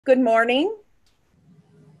Good morning.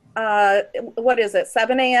 What is it,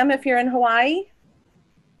 7 a.m. if you're in Hawaii?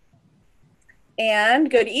 And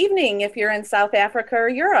good evening if you're in South Africa or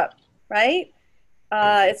Europe, right?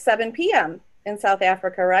 It's 7 p.m. in South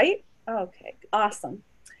Africa, right? Okay, awesome.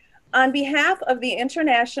 On behalf of the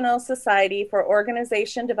International Society for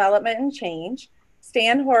Organization Development and Change,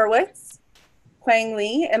 Stan Horwitz, Quang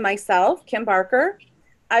Lee, and myself, Kim Barker,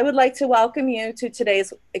 I would like to welcome you to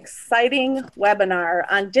today's exciting webinar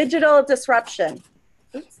on digital disruption.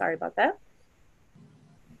 Oops, sorry about that.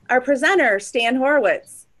 Our presenter, Stan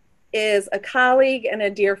Horwitz, is a colleague and a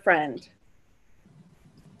dear friend.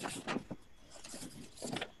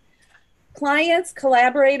 Clients,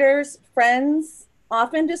 collaborators, friends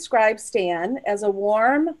often describe Stan as a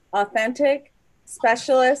warm, authentic,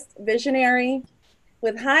 specialist, visionary,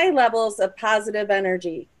 with high levels of positive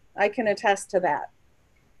energy. I can attest to that.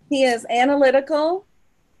 He is analytical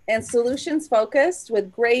and solutions focused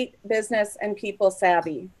with great business and people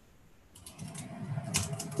savvy.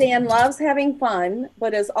 Stan loves having fun,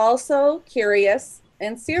 but is also curious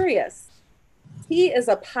and serious. He is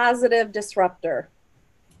a positive disruptor.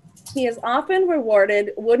 He is often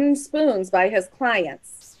rewarded wooden spoons by his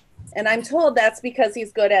clients. And I'm told that's because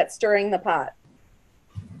he's good at stirring the pot.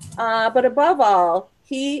 But above all,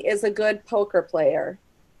 he is a good poker player,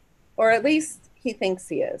 or at least he thinks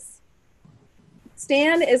he is.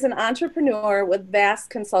 Stan is an entrepreneur with vast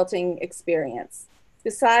consulting experience.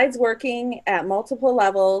 Besides working at multiple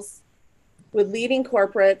levels with leading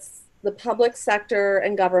corporates, the public sector,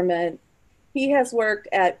 and government, he has worked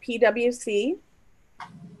at PwC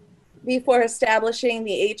before establishing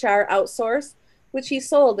the HR outsource, which he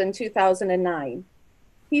sold in 2009.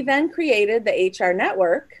 He then created the HR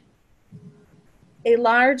Network, a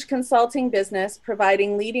large consulting business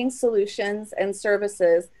providing leading solutions and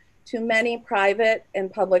services to many private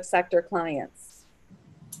and public sector clients.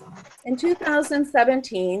 In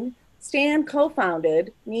 2017, Stan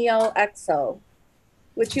co-founded NeoXO,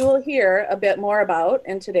 which you will hear a bit more about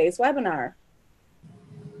in today's webinar.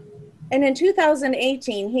 And in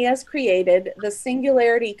 2018, he has created the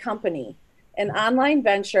Singularity Company, an online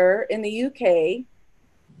venture in the UK,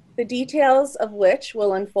 the details of which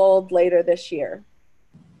will unfold later this year.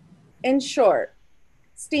 In short,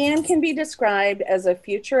 Stan can be described as a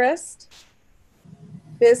futurist,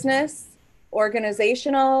 business,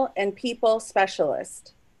 organizational, and people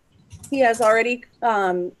specialist. He's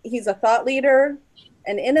a thought leader,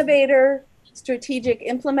 an innovator, strategic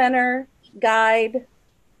implementer, guide,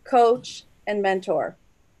 coach, and mentor.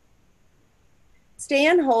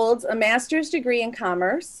 Stan holds a master's degree in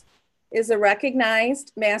commerce, is a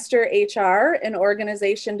recognized master HR and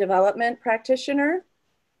organization development practitioner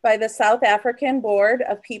by the South African Board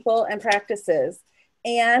of People and Practices,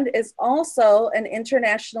 and is also an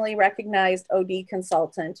internationally recognized OD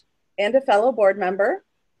consultant and a fellow board member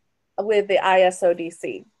with the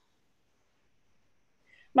ISODC.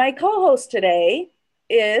 My co-host today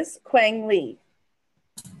is Quang Lee.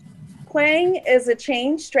 Quang is a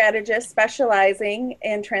change strategist specializing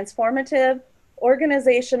in transformative,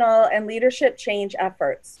 organizational, and leadership change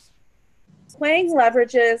efforts. Quang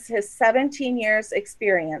leverages his 17 years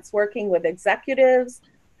experience working with executives,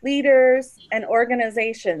 leaders, and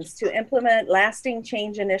organizations to implement lasting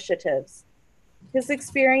change initiatives. His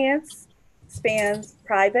experience spans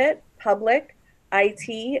private, public,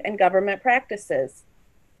 IT, and government practices.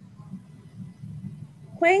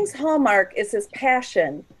 Quang's hallmark is his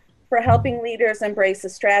passion for helping leaders embrace a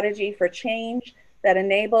strategy for change that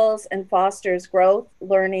enables and fosters growth,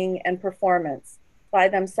 learning, and performance by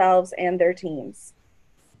themselves and their teams.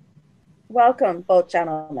 Welcome, both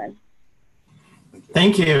gentlemen.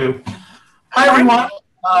 Thank you. Hi, everyone.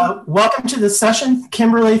 Welcome to the session.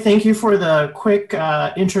 Kimberly, thank you for the quick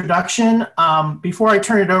introduction. Before I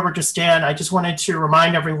turn it over to Stan, I just wanted to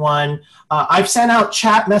remind everyone, I've sent out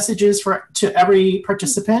chat messages to every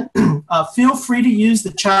participant. Feel free to use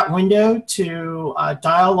the chat window to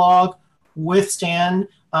dialogue with Stan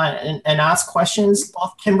and ask questions.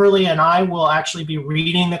 Both Kimberly and I will actually be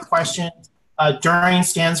reading the questions during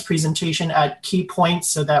Stan's presentation at key points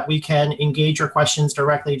so that we can engage your questions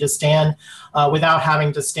directly to Stan without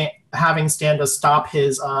having Stan to stop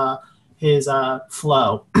his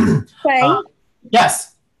flow. Quang?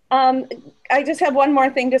 Yes. I just have one more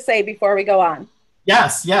thing to say before we go on.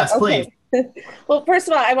 Yes, okay. Please. Well, first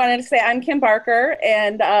of all, I wanted to say I'm Kim Barker,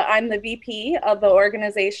 and I'm the VP of the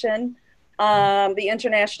organization, the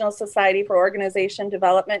International Society for Organization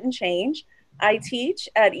Development and Change. I teach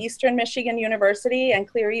at Eastern Michigan University and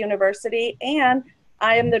Cleary University, and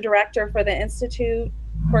I am the director for the Institute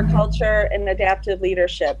for Culture and Adaptive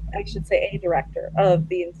Leadership. I should say a director of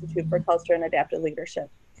the Institute for Culture and Adaptive Leadership.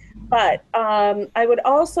 But I would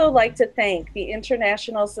also like to thank the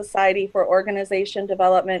International Society for Organization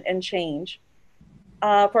Development and Change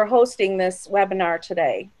for hosting this webinar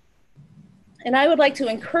today. And I would like to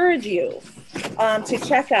encourage you to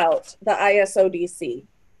check out the ISODC.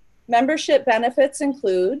 Membership benefits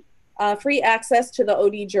include free access to the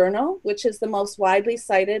OD Journal, which is the most widely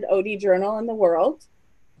cited OD journal in the world,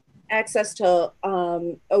 access to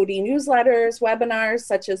OD newsletters, webinars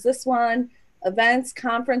such as this one, events,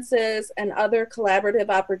 conferences, and other collaborative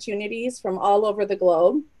opportunities from all over the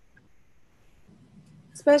globe.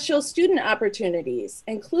 Special student opportunities,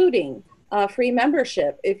 including free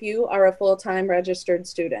membership if you are a full-time registered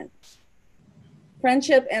student.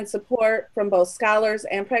 Friendship and support from both scholars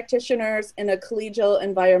and practitioners in a collegial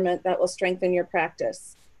environment that will strengthen your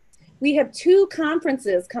practice. We have 2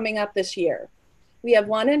 conferences coming up this year. We have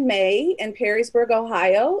one in May in Perrysburg,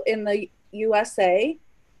 Ohio in the USA,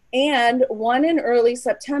 and one in early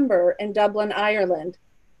September in Dublin, Ireland.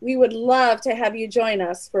 We would love to have you join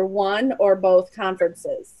us for one or both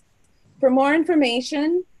conferences. For more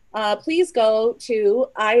information, please go to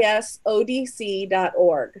isodc.org.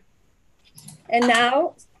 And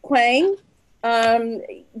now, Quang,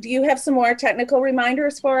 do you have some more technical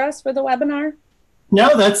reminders for us for the webinar?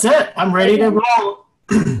 No, that's it. I'm ready to roll.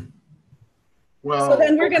 Well, so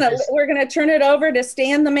then we're gonna turn it over to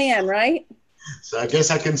Stan the man, right? So I guess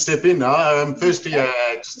I can step in now. Firstly,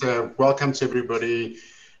 just welcome to everybody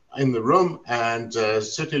in the room, and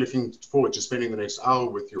certainly looking forward to spending the next hour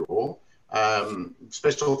with you all.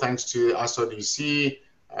 Special thanks to ISODC,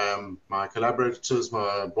 my collaborators,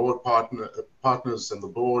 my board partners and the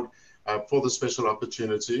board for the special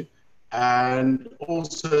opportunity. And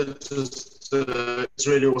also just, it's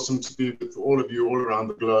really awesome to be with all of you all around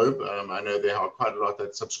the globe. I know there are quite a lot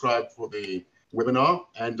that subscribed for the webinar,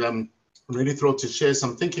 and I'm really thrilled to share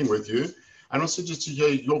some thinking with you, and also just to hear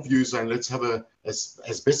your views, and let's have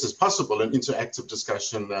as best as possible an interactive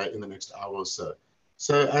discussion in the next hour or so.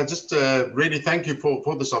 So just really thank you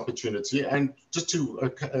for this opportunity, and just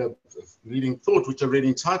to leading thought, which I really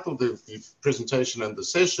entitled the presentation and the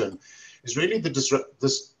session, is really the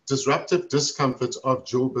disruptive discomfort of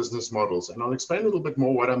dual business models. And I'll explain a little bit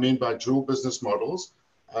more what I mean by dual business models,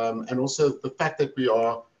 and also the fact that we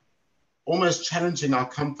are almost challenging our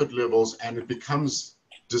comfort levels, and it becomes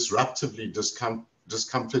disruptively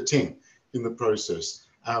discomforting in the process,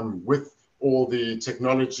 with all the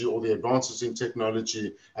technology, all the advances in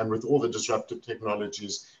technology, and with all the disruptive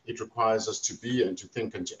technologies, it requires us to be and to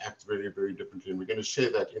think and to act very, very differently. And we're going to share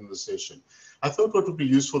that in the session. I thought what would be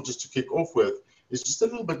useful just to kick off with is just a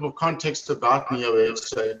little bit more context about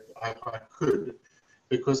NeoX, if I could,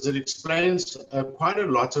 because it explains quite a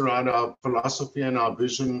lot around our philosophy and our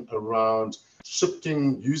vision around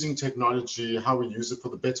shifting, using technology, how we use it for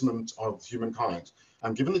the betterment of humankind.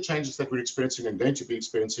 Given the changes that we're experiencing and going to be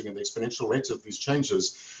experiencing and the exponential rate of these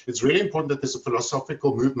changes, it's really important that there's a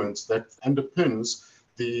philosophical movement that underpins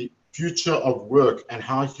the future of work and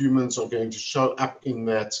how humans are going to show up in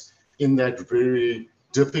that very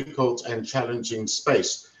difficult and challenging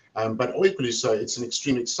space. But equally so, it's an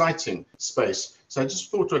extremely exciting space. So I just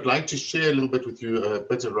thought I'd like to share a little bit with you a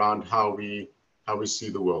bit around how we see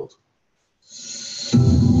the world.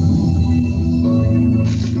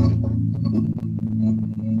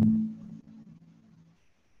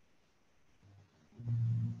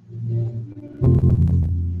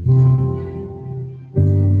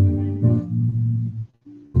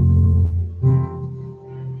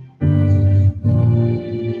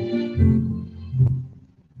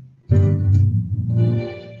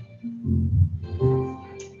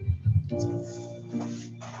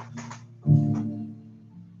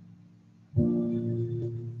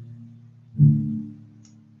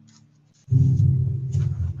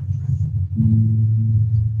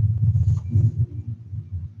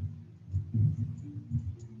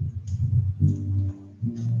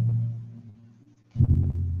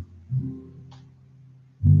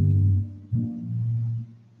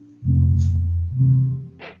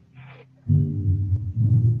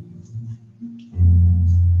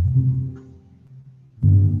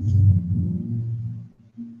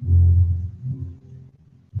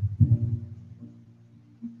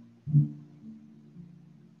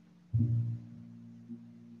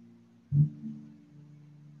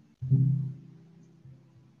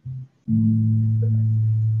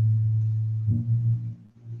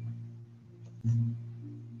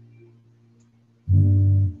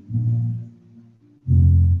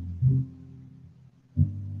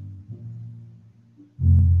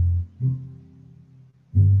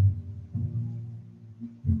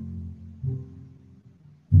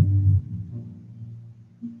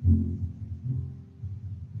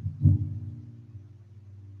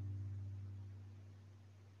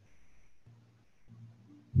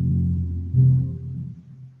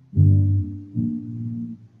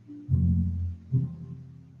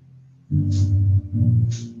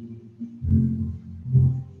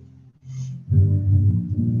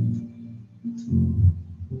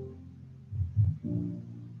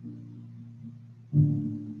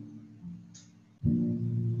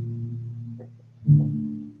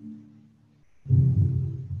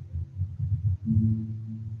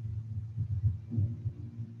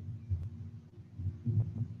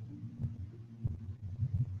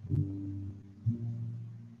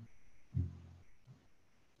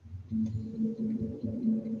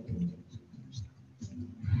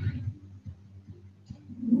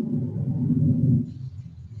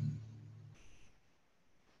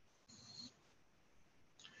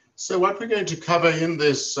 So what we're going to cover in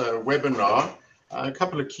this webinar, a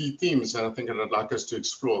couple of key themes that I think I'd like us to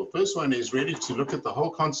explore. The first one is really to look at the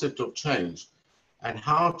whole concept of change and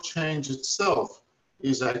how change itself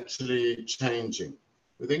is actually changing.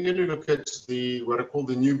 We're then going to look at what I call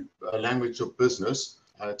the new language of business,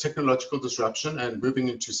 technological disruption and moving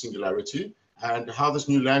into singularity, and how this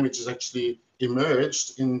new language has actually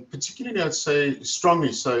emerged in particularly, I'd say,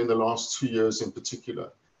 strongly so in the last 2 years in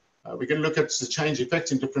particular. We're going to look at the change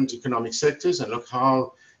effect in different economic sectors and look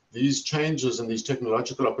how these changes and these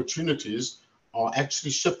technological opportunities are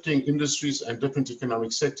actually shifting industries and different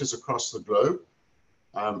economic sectors across the globe.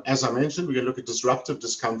 As I mentioned, we're going to look at disruptive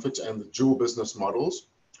discomfort and the dual business models.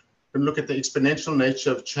 We're going to look at the exponential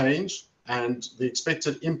nature of change and the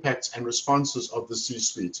expected impacts and responses of the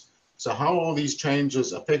C-suite. So how are all these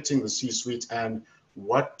changes affecting the C-suite, and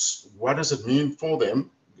what does it mean for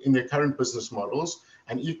them in their current business models?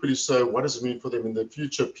 And equally so, what does it mean for them in the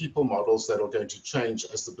future people models that are going to change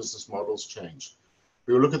as the business models change?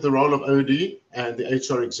 We will look at the role of OD and the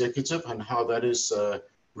HR executive and how that is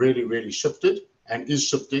really, really shifted and is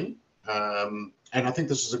shifting. And I think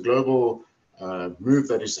this is a global move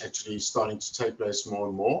that is actually starting to take place more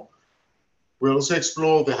and more. We'll also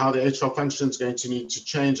explore how the HR function is going to need to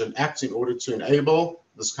change and act in order to enable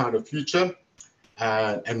this kind of future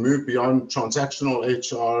and move beyond transactional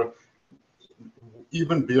HR,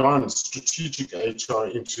 even beyond strategic HR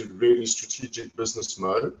into really strategic business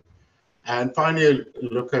mode. And finally,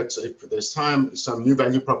 look at, if there's time, some new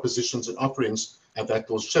value propositions and offerings that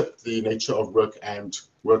will shift the nature of work and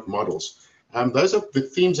work models. Those are the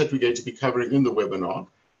themes that we're going to be covering in the webinar.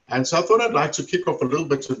 And so I thought I'd like to kick off a little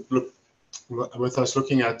bit with us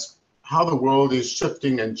looking at how the world is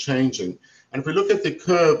shifting and changing. And if we look at the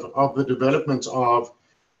curve of the development of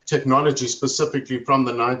technology, specifically from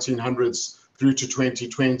the 1900s through to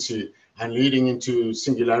 2020 and leading into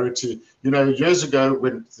singularity, you know, years ago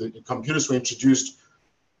when the computers were introduced,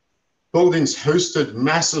 buildings hosted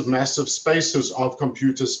massive spaces of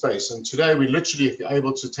computer space. And today we literally are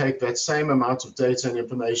able to take that same amount of data and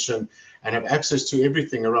information and have access to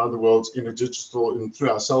everything around the world in a digital and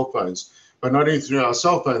through our cell phones. But not only through our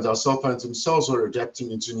cell phones themselves are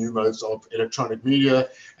adapting into new modes of electronic media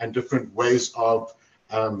and different ways of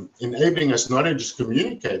enabling us not only to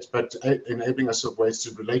communicate, but enabling us of ways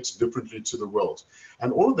to relate differently to the world.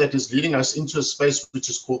 And all of that is leading us into a space which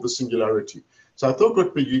is called the singularity. So I thought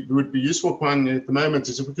what would be useful, Quang, at the moment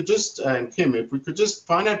is if we could just, and Kim, if we could just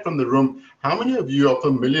find out from the room, how many of you are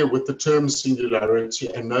familiar with the term singularity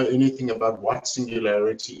and know anything about what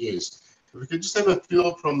singularity is? If we could just have a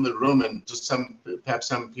feel from the room, and just perhaps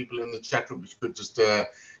some people in the chat room could just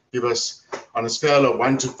give us, on a scale of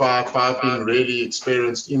 1 to 5, 5 being really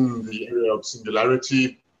experienced in the area of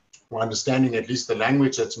singularity, or understanding at least the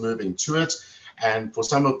language that's moving to it. And for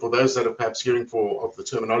those that are perhaps hearing of the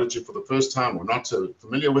terminology for the first time or not so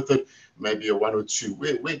familiar with it, maybe a 1 or 2,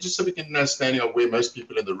 just so we can understand of where most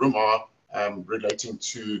people in the room are relating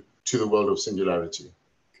to the world of singularity.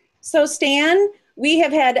 So Stan, we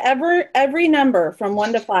have had every number from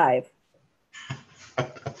 1 to 5.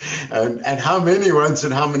 and how many 1s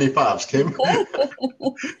and how many 5s, Kim?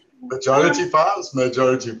 Majority 5s,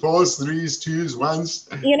 majority 4s, 3s, 2s, 1s.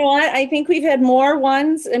 You know what? I think we've had more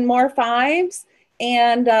 1s and more 5s,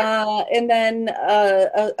 and then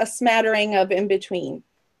a smattering of in between.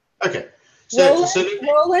 Okay.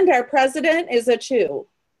 Roland, our president, is a 2.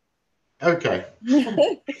 Okay.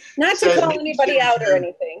 Not to call anybody out or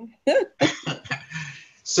anything.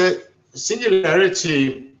 So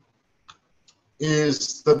singularity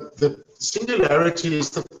is the singularity is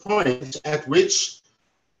the point at which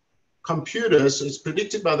computers, it's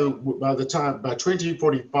predicted by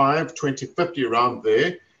 2045, 2050, around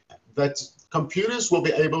there, that computers will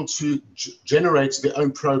be able to generate their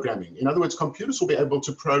own programming. In other words, computers will be able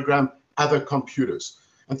to program other computers.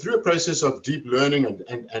 And through a process of deep learning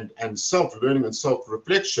and self-learning and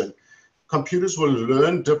self-reflection, computers will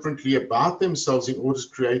learn differently about themselves in order to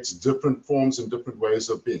create different forms and different ways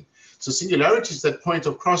of being. So singularity is that point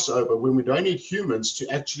of crossover when we don't need humans to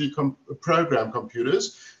actually program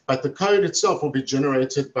computers, but the code itself will be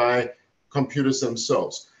generated by computers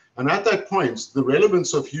themselves. And at that point, the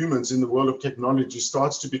relevance of humans in the world of technology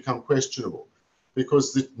starts to become questionable,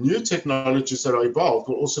 because the new technologies that are evolved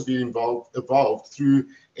will also be evolved through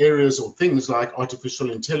areas or things like artificial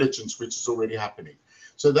intelligence, which is already happening.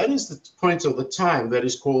 So that is the point of the time that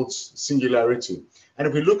is called singularity. And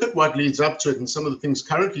if we look at what leads up to it and some of the things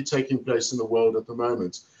currently taking place in the world at the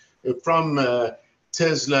moment, from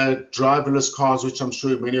Tesla, driverless cars, which I'm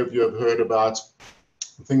sure many of you have heard about,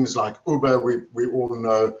 things like Uber, we all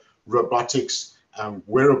know, robotics,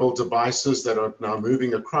 wearable devices that are now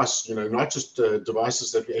moving across, not just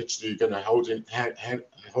devices that we're actually going to hold in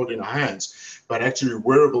our hands, but actually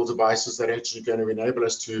wearable devices that are actually going to enable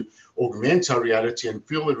us to augment our reality and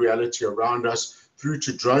feel the reality around us, through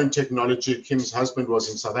to drone technology. Kim's husband was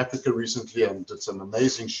in South Africa recently and did some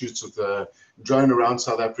amazing shoots with the drone around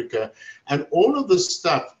South Africa. And all of this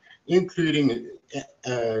stuff, including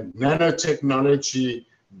nanotechnology,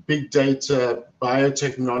 big data,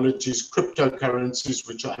 biotechnologies, cryptocurrencies,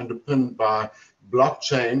 which are underpinned by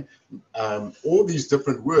blockchain, all these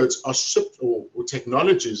different words are or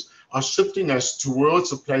technologies are shifting us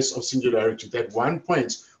towards a place of singularity, that one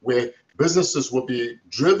point where businesses will be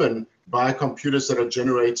driven by computers that are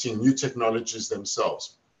generating new technologies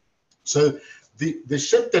themselves. So the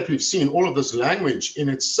shift that we've seen, all of this language in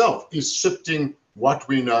itself is shifting what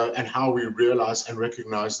we know and how we realize and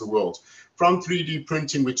recognize the world. From 3D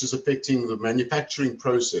printing, which is affecting the manufacturing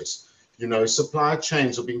process, supply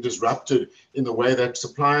chains are being disrupted in the way that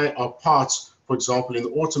supply of parts, for example, in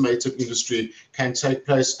the automotive industry, can take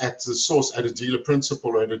place at the source, at a dealer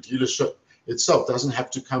principal or at a dealership itself. Doesn't have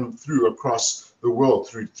to come through across the world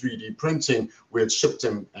through 3D printing, where it's shipped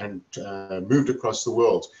and moved across the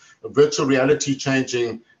world. Virtual reality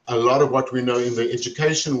changing a lot of what we know in the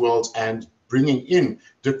education world and bringing in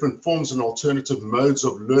different forms and alternative modes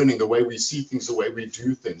of learning, the way we see things, the way we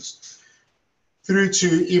do things, through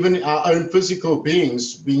to even our own physical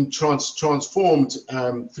beings being transformed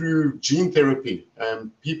through gene therapy,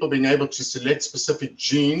 people being able to select specific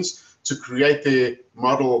genes to create their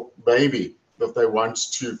model baby that they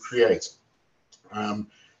want to create.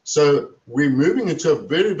 So we're moving into a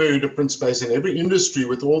very, very different space, and every industry,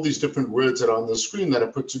 with all these different words that are on the screen that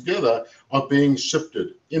are put together, are being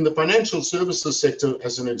shifted. In the financial services sector,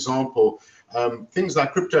 as an example, things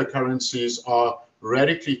like cryptocurrencies are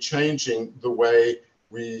radically changing the way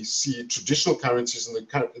we see traditional currencies and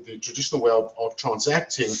the traditional way of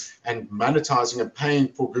transacting and monetizing and paying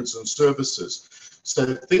for goods and services.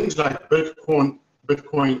 So things like Bitcoin,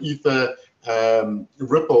 Ether,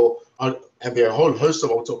 Ripple, and there are a whole host of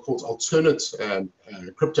what are called alternate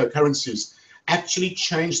cryptocurrencies, actually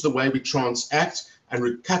change the way we transact, and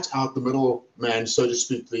we cut out the middleman, so to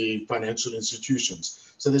speak, the financial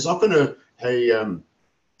institutions. So there's often a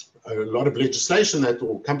lot of legislation that,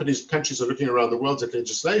 or countries are looking around the world at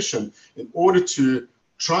legislation in order to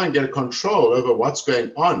try and get a control over what's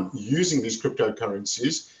going on using these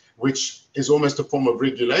cryptocurrencies, which is almost a form of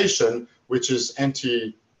regulation, which is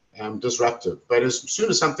disruptive. But as soon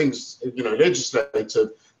as something's legislated,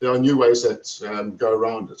 there are new ways that go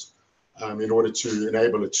around it in order to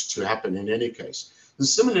enable it to happen in any case. And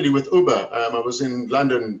similarly with Uber, I was in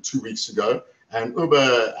London 2 weeks ago, and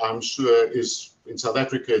Uber, I'm sure, is in South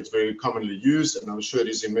Africa, it's very commonly used, and I'm sure it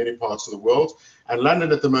is in many parts of the world. And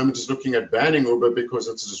London at the moment is looking at banning Uber because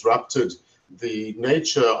it's disrupted the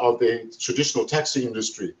nature of the traditional taxi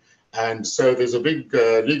industry. And so there's a big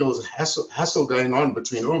legal hassle going on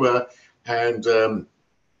between Uber and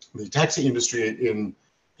the taxi industry in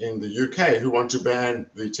the UK, who want to ban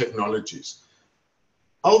the technologies.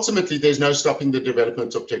 Ultimately, there's no stopping the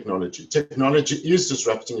development of technology. Technology is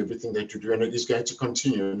disrupting everything that you do, and it is going to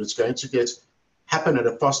continue, and it's going to happen at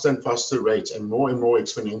a faster and faster rate and more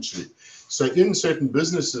exponentially. So in certain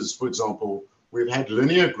businesses, for example, we've had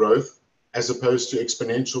linear growth as opposed to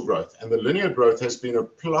exponential growth. And the linear growth has been a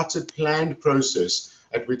planned process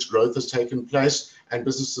at which growth has taken place, and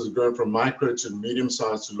businesses have grown from micro to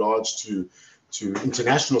medium-sized to large to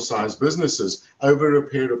international-sized businesses over a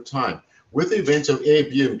period of time. With the event of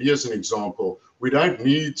Airbnb as an example, we don't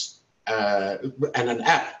need an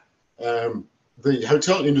app. The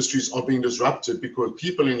hotel industries are being disrupted because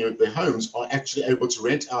people in their homes are actually able to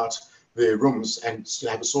rent out their rooms and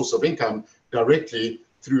have a source of income directly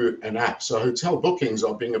through an app. So hotel bookings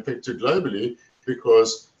are being affected globally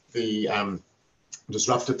because the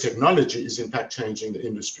disruptive technology is in fact changing the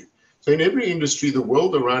industry. So in every industry, the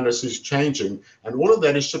world around us is changing, and all of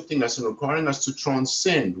that is shifting us and requiring us to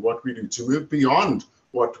transcend what we do, to move beyond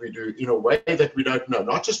what we do in a way that we don't know,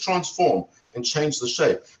 not just transform and change the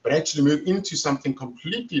shape, but actually move into something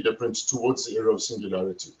completely different towards the era of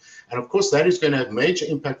singularity. And of course, that is going to have major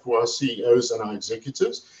impact for our CEOs and our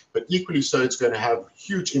executives, but equally so, it's going to have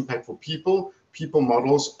huge impact for people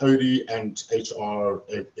models, OD, and HR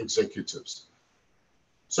executives.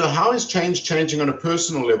 So how is change changing on a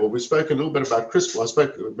personal level? We spoke a little bit about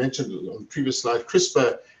CRISPR. I mentioned on the previous slide,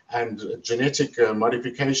 CRISPR and genetic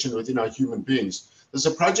modification within our human beings. There's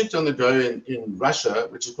a project on the go in Russia,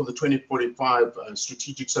 which is called the 2045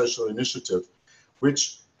 Strategic Social Initiative,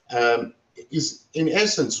 which is in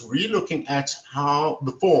essence relooking at how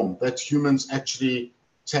the form that humans actually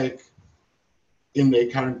take in their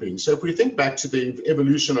current being. So if we think back to the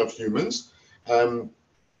evolution of humans,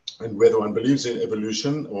 and whether one believes in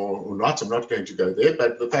evolution or not, I'm not going to go there,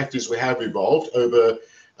 but the fact is we have evolved over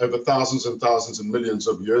thousands and thousands and millions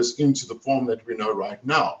of years into the form that we know right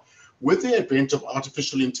now. With the advent of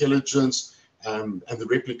artificial intelligence and the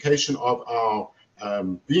replication of our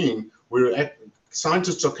being,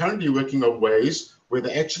 scientists are currently working on ways where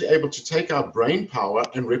they're actually able to take our brain power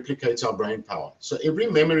and replicate our brain power. So every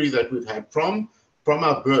memory that we've had from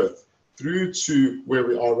our birth through to where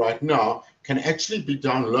we are right now can actually be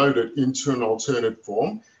downloaded into an alternate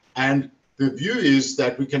form. And the view is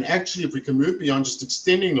that we can actually, if we can move beyond just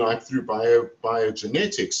extending life through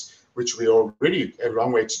biogenetics, which we are already a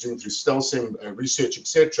long way to doing through stem cell research,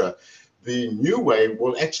 etc., the new way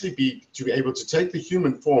will actually be to be able to take the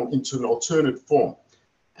human form into an alternate form,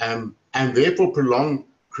 and therefore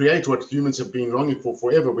create what humans have been longing for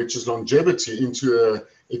forever, which is longevity into an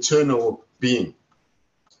eternal being.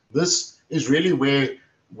 This is really where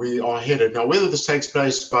we are headed. Now, whether this takes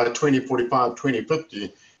place by 2045,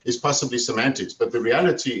 2050 is possibly semantics, but the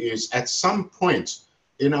reality is at some point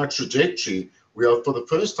in our trajectory, we are for the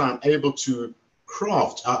first time able to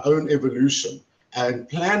craft our own evolution and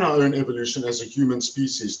plan our own evolution as a human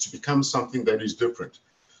species to become something that is different.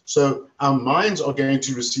 So our minds are going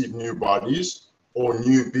to receive new bodies or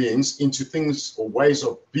new beings into things or ways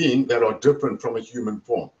of being that are different from a human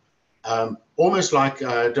form. Almost like,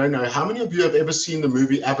 I don't know, how many of you have ever seen the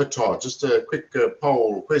movie Avatar? Just a quick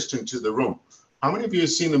poll or question to the room. How many of you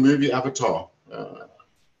have seen the movie Avatar?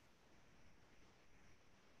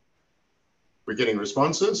 We're getting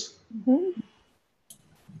responses? Mm-hmm.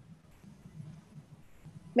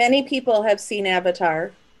 Many people have seen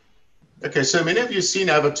Avatar. Okay, so many of you have seen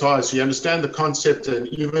Avatar, so you understand the concept, and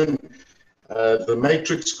even the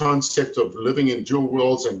Matrix concept of living in dual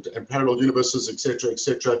worlds and parallel universes,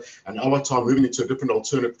 etc., and Avatar moving into a different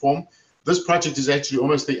alternate form. This project is actually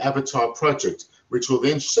almost the Avatar project, which will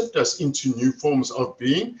then shift us into new forms of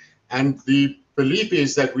being. And the belief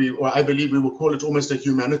is that I believe we will call it almost a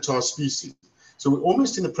humanitar species. So we're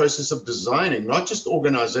almost in the process of designing not just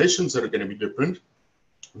organizations that are going to be different,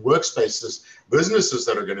 workspaces, businesses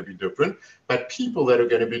that are going to be different, but people that are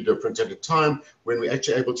going to be different at a time when we're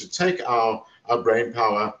actually able to take our brain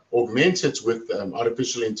power, augment it with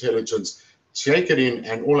artificial intelligence, take it in,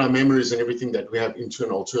 and all our memories and everything that we have into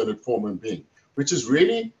an alternate form and being, which is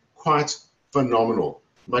really quite phenomenal.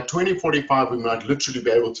 By 2045, we might literally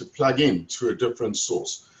be able to plug in to a different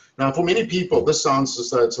source. Now, for many people, this sounds as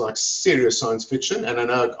though it's like serious science fiction, and I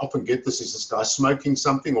know I often get this, is this guy smoking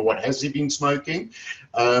something, or what has he been smoking,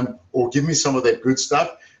 or give me some of that good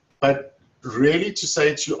stuff. But really, to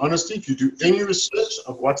say to you honestly, if you do any research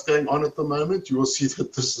of what's going on at the moment, you will see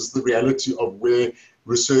that this is the reality of where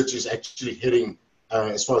research is actually heading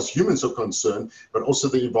as far as humans are concerned, but also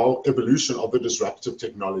the evolution of the disruptive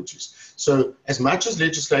technologies. So as much as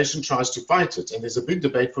legislation tries to fight it, and there's a big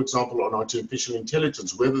debate, for example, on artificial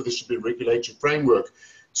intelligence, whether there should be a regulatory framework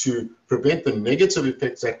to prevent the negative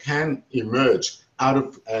effects that can emerge out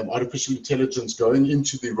of artificial intelligence going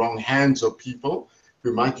into the wrong hands of people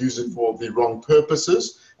who might use it for the wrong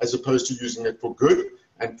purposes, as opposed to using it for good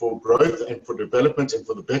and for growth and for development and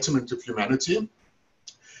for the betterment of humanity.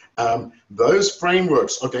 Those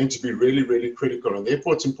frameworks are going to be really, really critical, and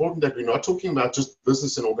therefore it's important that we're not talking about just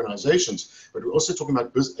business and organizations, but we're also talking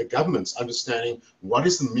about governments understanding what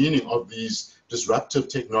is the meaning of these disruptive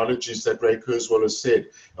technologies that Ray Kurzweil has said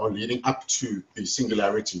are leading up to the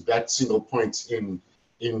singularity, that single point in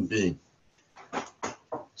being.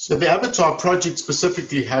 So the Avatar project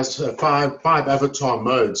specifically has five Avatar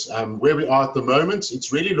modes. Where we are at the moment,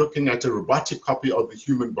 it's really looking at a robotic copy of the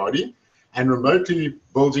human body and remotely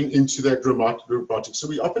building into that robotics. So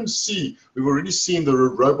we often see, we've already seen the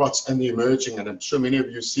robots and the emerging, and I'm sure many of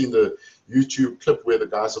you have seen the YouTube clip where the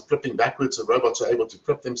guys are flipping backwards, the robots are able to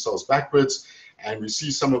flip themselves backwards, and we see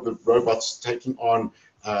some of the robots taking on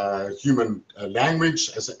human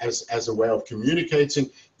language as a way of communicating,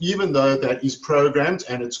 even though that is programmed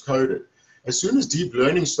and it's coded. As soon as deep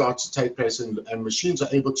learning starts to take place and machines are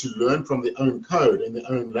able to learn from their own code and their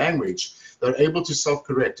own language, they're able to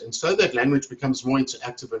self-correct. And so that language becomes more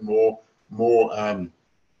interactive and more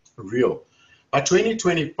real. By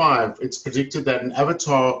 2025, it's predicted that an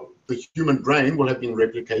avatar, the human brain, will have been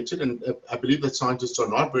replicated. And I believe that scientists are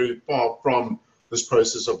not very far from this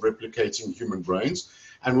process of replicating human brains,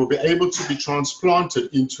 and will be able to be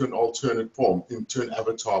transplanted into an alternate form, into an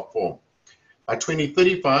avatar form. By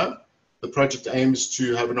 2035, the project aims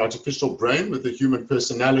to have an artificial brain with a human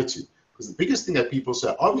personality. Because the biggest thing that people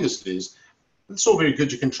say, obviously, is it's all very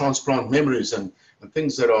good, you can transplant memories and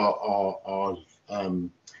things that are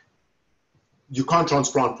you can't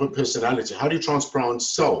transplant personality. How do you transplant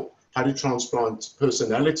soul? How do you transplant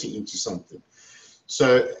personality into something?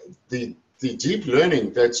 So the deep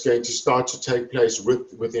learning that's going to start to take place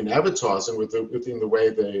within avatars and within the way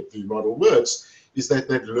the model works is that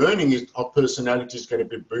learning of personality is going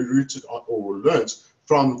to be rooted or learned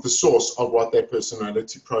from the source of what their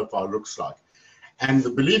personality profile looks like. And the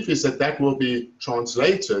belief is that that will be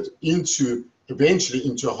translated eventually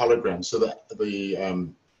into a hologram, so that the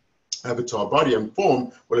avatar body and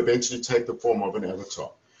form will eventually take the form of an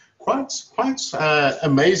avatar. Quite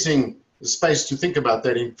amazing space to think about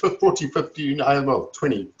that in 40, 50, well,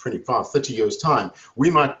 20, 25, 30 years time,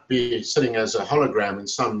 we might be sitting as a hologram in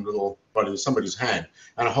some little body, somebody's hand,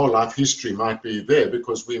 and a whole life history might be there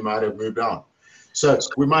because we might have moved on. So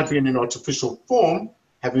we might be in an artificial form,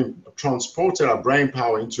 having transported our brain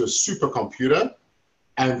power into a supercomputer,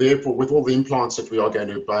 and therefore with all the implants that we are going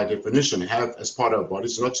to, by definition, have as part of our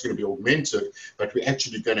bodies, it's not just going to be augmented, but we're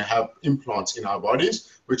actually going to have implants in our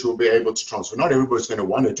bodies, which will be able to transfer. Not everybody's going to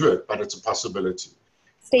want to do it, but it's a possibility.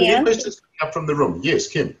 Stan? Questions coming up from the room. Yes,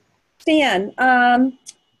 Kim. Stan,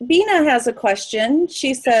 Bina has a question.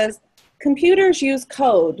 She says, computers use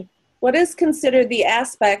code. What is considered the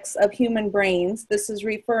aspects of human brains this is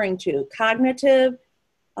referring to? Cognitive,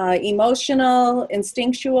 emotional,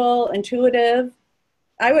 instinctual, intuitive?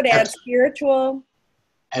 I would add spiritual.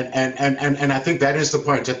 And I think that is the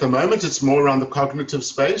point. At the moment, it's more around the cognitive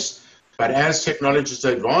space, but as technology is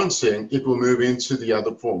advancing, it will move into the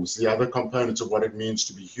other forms, the other components of what it means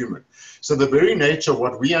to be human. So the very nature of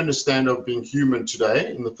what we understand of being human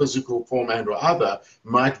today in the physical form and or other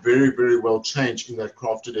might very, very well change in that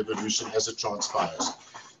crafted evolution as it transpires.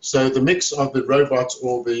 So the mix of the robots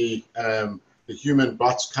or the human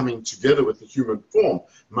bots coming together with the human form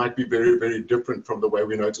might be very, very different from the way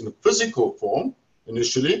we know it in the physical form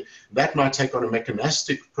initially. That might take on a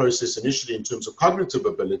mechanistic process initially in terms of cognitive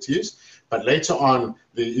abilities, but later on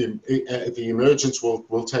the emergence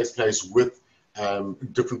will take place with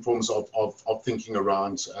different forms of thinking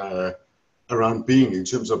around being in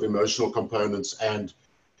terms of emotional components. And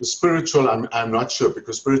the spiritual, I'm not sure,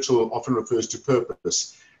 because spiritual often refers to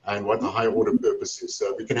purpose and what the higher order purpose is.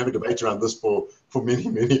 So we can have a debate around this for many,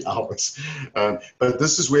 many hours. But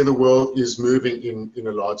this is where the world is moving in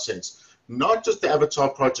a large sense. Not just the avatar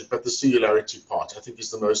project, but the singularity part, I think, is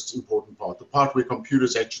the most important part. The part where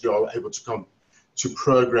computers actually are able to come to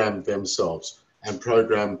program themselves and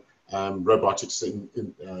program robotics in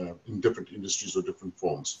different industries or different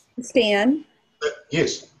forms. Stan?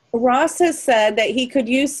 Yes. Ross has said that he could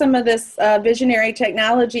use some of this visionary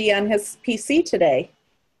technology on his PC today.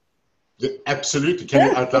 Yeah, absolutely.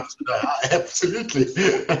 I'd love to know. Absolutely.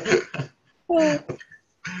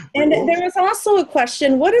 And there was also a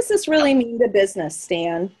question, what does this really mean to business,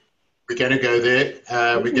 Stan? We're going to go there.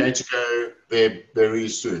 We're going to go there very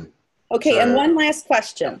soon. Okay, and one last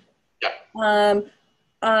question. Yeah.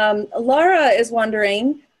 Laura is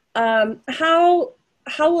wondering, how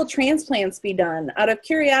will transplants be done? Out of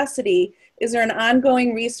curiosity, is there an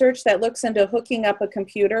ongoing research that looks into hooking up a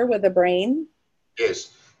computer with a brain?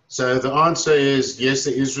 Yes. So the answer is yes,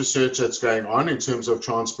 there is research that's going on in terms of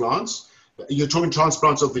transplants. You're talking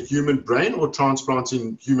transplants of the human brain or transplants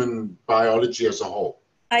in human biology as a whole?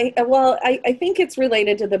 I think it's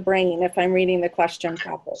related to the brain, if I'm reading the question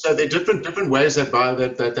properly. So there are different ways that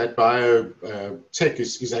biotech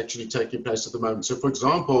is actually taking place at the moment. So for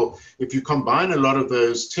example, if you combine a lot of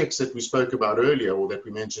those techs that we spoke about earlier or that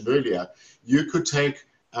we mentioned earlier, you could take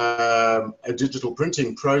a digital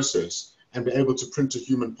printing process and be able to print a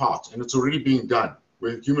human part. And it's already being done,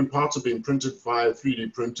 where human parts are being printed via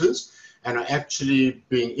 3D printers and are actually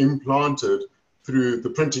being implanted through the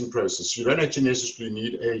printing process. You don't actually necessarily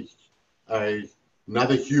need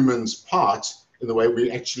another human's part in the way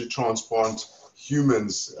we actually transplant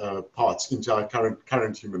humans' parts into our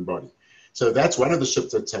current human body. So that's one of the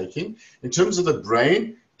shifts they're taking. In terms of the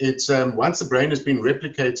brain, it's once the brain has been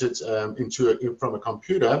replicated from a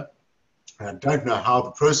computer, I don't know how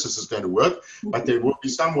the process is going to work, but there will be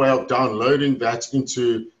some way of downloading that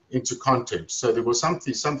into content. So there was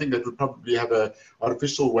something that would probably have an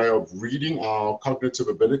artificial way of reading our cognitive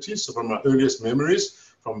abilities. So from our earliest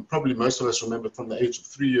memories, from probably most of us remember from the age of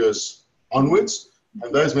 3 years onwards,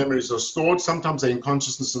 and those memories are stored. Sometimes they're in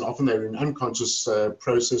consciousness and often they're in unconscious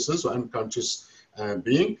processes or unconscious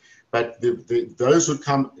being, but those would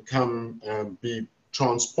be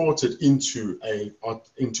transported into a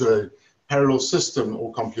parallel system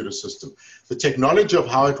or computer system. The technology of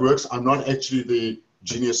how it works, I'm not actually the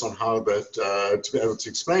genius on how that to be able to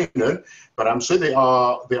explain it, but I'm sure there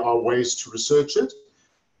are ways to research it.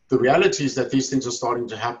 The reality is that these things are starting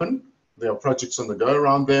to happen. There are projects on the go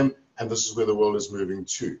around them, and this is where the world is moving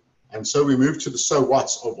to. And so we move to the so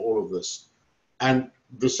what's of all of this. And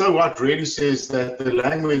the so what really says that the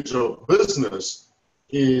language of business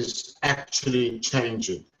is actually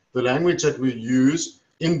changing. The language that we use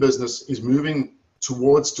in business is moving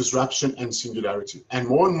towards disruption and singularity. And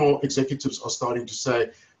more executives are starting to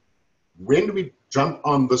say, when do we jump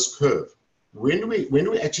on this curve? When do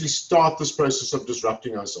we actually start this process of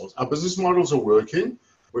disrupting ourselves? Our business models are working.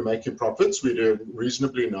 We're making profits. We're doing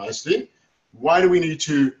reasonably nicely. Why do we need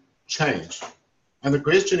to change? And the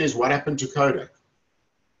question is, what happened to Kodak?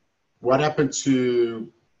 What happened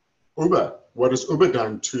to Uber? What has Uber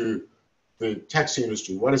done to the taxi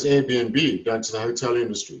industry? What has Airbnb done to the hotel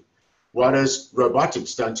industry? What has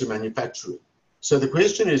robotics done to manufacturing? So the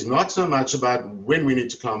question is not so much about when we need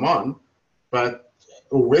to climb on,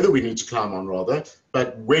 or whether we need to climb on rather,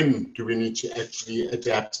 but when do we need to actually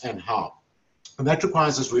adapt and how? And that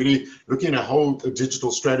requires us really looking at a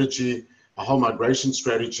digital strategy, a whole migration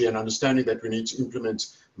strategy, and understanding that we need to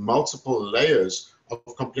implement multiple layers of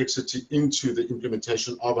complexity into the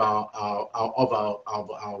implementation of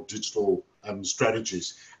our digital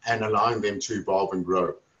strategies and allowing them to evolve and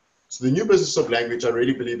grow. So the new business of language, I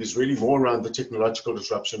really believe, is really more around the technological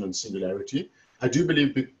disruption and singularity. I do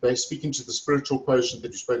believe, by speaking to the spiritual quotient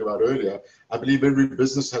that you spoke about earlier, I believe every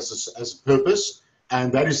business has a purpose,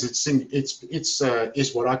 and that is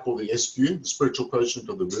it's what I call the SQ, the spiritual quotient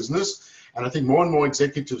of the business. And I think more and more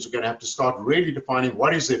executives are going to have to start really defining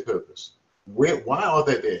what is their purpose. Why are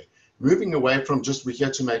they there? Moving away from just we're here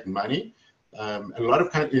to make money. A lot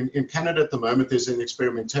of in Canada at the moment, there's an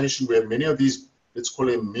experimentation where many of these, let's call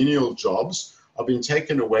them menial jobs, are being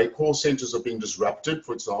taken away. Call centers are being disrupted,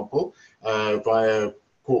 for example, via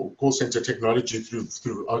call center technology through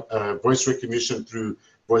voice recognition, through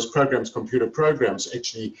voice programs, computer programs,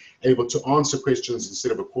 actually able to answer questions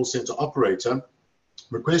instead of a call center operator.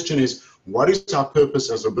 The question is, what is our purpose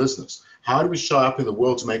as a business? How do we show up in the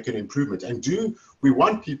world to make an improvement? And do we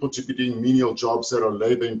want people to be doing menial jobs that are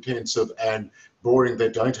labor intensive and boring,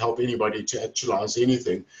 that don't help anybody to actualize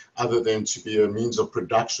anything other than to be a means of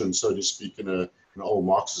production, so to speak, in an old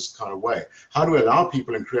Marxist kind of way? How do we allow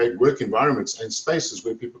people and create work environments and spaces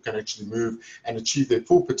where people can actually move and achieve their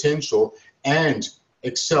full potential and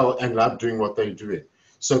excel and love doing what they're doing?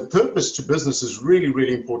 So purpose to business is really,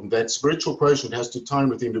 really important. That spiritual quotient has to tie in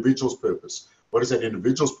with the individual's purpose. What is that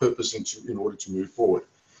individual's purpose in order to move forward?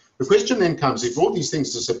 The question then comes, if all these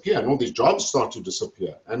things disappear and all these jobs start to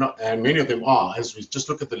disappear, and many of them are, as we just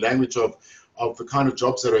look at the language of the kind of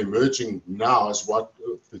jobs that are emerging now, as what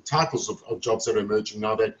the titles of jobs that are emerging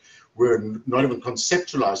now that were not even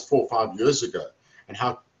conceptualized 4 or 5 years ago, and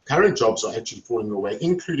how current jobs are actually falling away,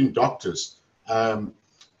 including doctors,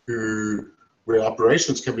 where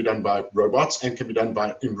operations can be done by robots and can be done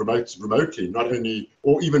remotely, not only,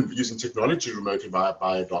 or even using technology remotely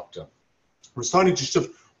by a doctor. We're starting to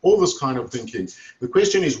shift all this kind of thinking. The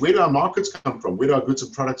question is, where do our markets come from? Where do our goods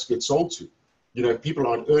and products get sold to? You know, people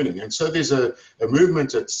aren't earning. And so there's a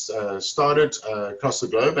movement that's started across the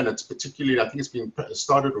globe, and it's particularly, I think it's been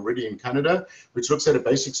started already in Canada, which looks at a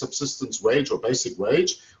basic subsistence wage or basic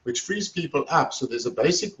wage, which frees people up. So there's a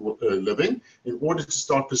basic living in order to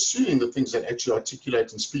start pursuing the things that actually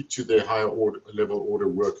articulate and speak to their higher level order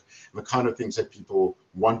work and the kind of things that people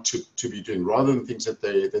want to be doing, rather than things that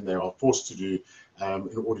they are forced to do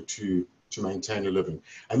in order to maintain a living.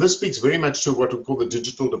 And this speaks very much to what we call the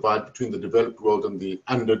digital divide between the developed world and the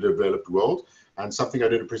underdeveloped world, and something I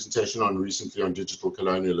did a presentation on recently on digital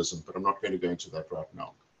colonialism, but I'm not going to go into that right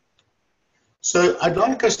now. So I'd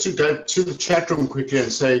like us to go to the chat room quickly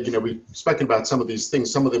and say, you know, we've spoken about some of these things.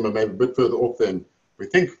 Some of them are maybe a bit further off than we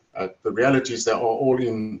think. The reality is they are all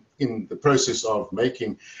in the process of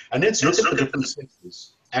making. And let's look at the different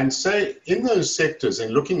sectors and say, in those sectors,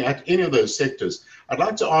 and looking at any of those sectors, I'd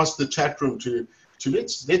like to ask the chat room to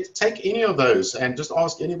let's take any of those and just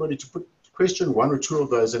ask anybody to put question 1 or 2 of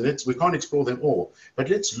those, and we can't explore them all, but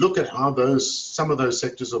let's look at how some of those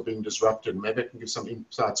sectors are being disrupted. Maybe I can give some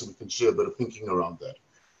insights and we can share a bit of thinking around that.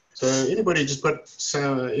 So anybody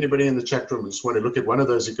anybody in the chat room just want to look at one of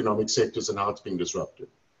those economic sectors and how it's being disrupted.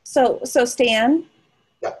 So Stan,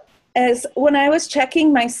 yeah. As when I was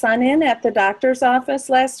checking my son in at the doctor's office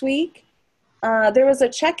last week, there was a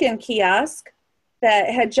check-in kiosk that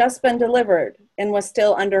had just been delivered and was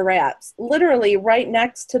still under wraps, literally right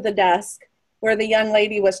next to the desk where the young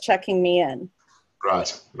lady was checking me in.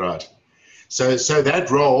 Right. So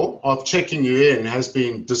that role of checking you in has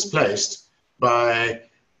been displaced by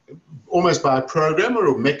almost by a program or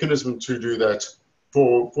a mechanism to do that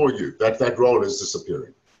for you. That role is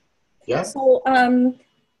disappearing. Yeah.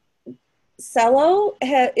 Cello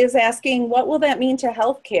is asking, what will that mean to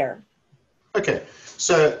healthcare? Okay,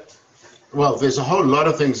 so, well, there's a whole lot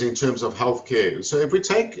of things in terms of healthcare. So if we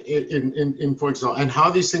take in for example, and how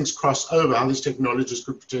these things cross over, how these technologies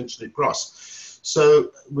could potentially cross.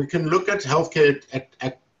 So we can look at healthcare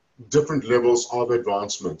at different levels of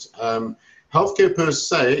advancement. Healthcare per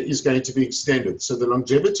se is going to be extended. So the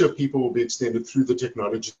longevity of people will be extended through the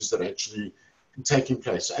technologies that are actually taking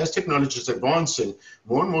place. So as technology is advancing,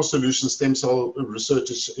 more and more solutions, stem cell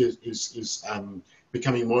research is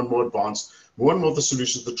becoming more and more advanced. More and more the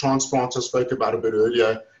solutions, the transplants I spoke about a bit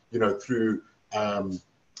earlier, you know, through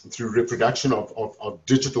reproduction of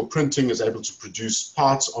digital printing is able to produce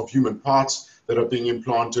parts of human parts that are being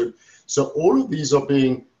implanted. So all of these are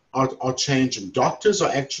changing. Doctors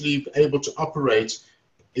are actually able to operate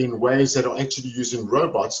in ways that are actually using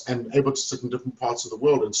robots and able to sit in different parts of the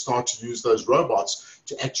world and start to use those robots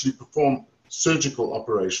to actually perform surgical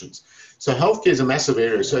operations. So healthcare is a massive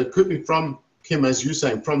area. So it could be from, Kim, as you're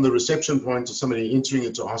saying, from the reception point of somebody entering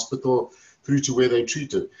into a hospital through to where they're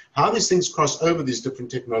treated. How these things cross over these different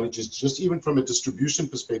technologies, just even from a distribution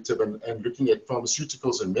perspective and looking at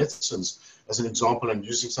pharmaceuticals and medicines, as an example, and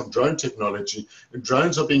using some drone technology. And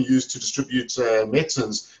drones are being used to distribute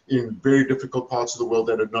medicines in very difficult parts of the world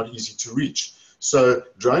that are not easy to reach. So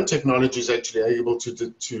drone technology is actually able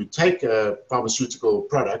to take pharmaceutical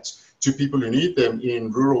products to people who need them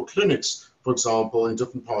in rural clinics, for example, in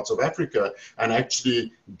different parts of Africa, and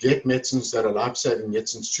actually get medicines that are life-saving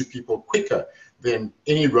medicines to people quicker than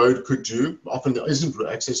any road could do. Often there isn't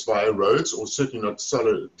access via roads, or certainly not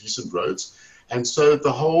solid, decent roads. And so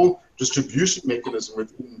the whole distribution mechanism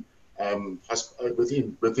within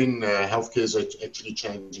healthcare is actually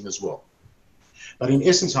changing as well. But in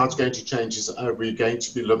essence, how it's going to change is we're going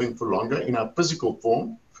to be living for longer in our physical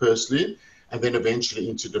form, firstly, and then eventually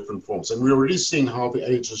into different forms. And we're already seeing how the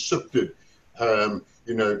age has shifted.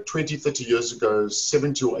 You know, 20, 30 years ago,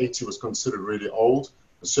 70 or 80 was considered really old,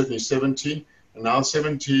 certainly 70. And now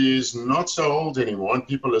 70 is not so old anymore, and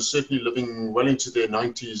people are certainly living well into their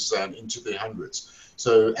 90s and into their hundreds.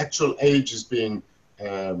 So actual age is being,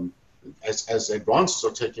 as advances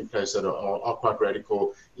are taking place that are quite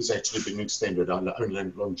radical, is actually being extended on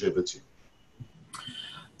longevity.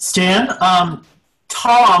 Stan,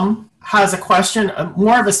 Tom has a question,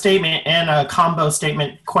 more of a statement and a combo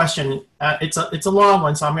statement question. It's a long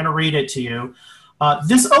one, so I'm going to read it to you.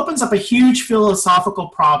 This opens up a huge philosophical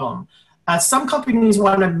problem. As some companies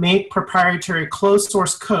want to make proprietary closed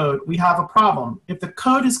source code, we have a problem. If the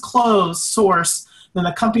code is closed source, then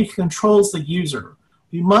the company controls the user.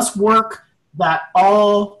 We must work that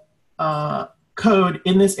all code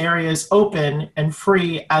in this area is open and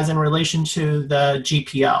free, as in relation to the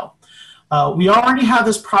GPL. We already have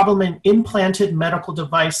this problem in implanted medical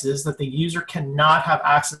devices that the user cannot have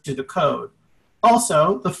access to the code.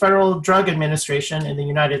 Also, the Federal Drug Administration in the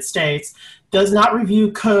United States does not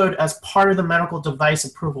review code as part of the medical device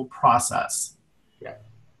approval process. Yeah.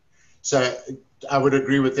 So I would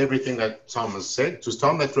agree with everything that Tom has said. It was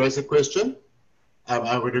Tom that raised the question.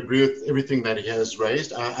 I would agree with everything that he has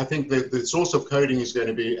raised. I think that the source of coding is going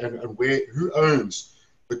to be, and who owns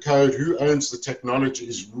the code, who owns the technology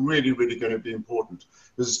is really, really going to be important.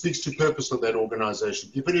 Because it speaks to the purpose of that organization.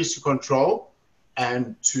 If it is to control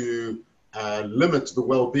and to limit the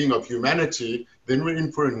well-being of humanity, then we're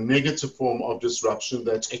in for a negative form of disruption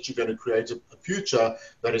that's actually going to create a future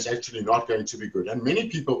that is actually not going to be good. And many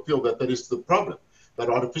people feel that that is the problem, that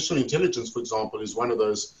artificial intelligence, for example, is one of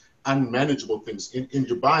those unmanageable things. In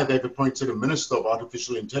Dubai, they've appointed a minister of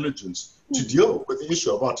artificial intelligence to deal with the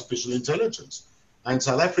issue of artificial intelligence. And in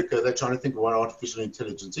South Africa, they're trying to think of what artificial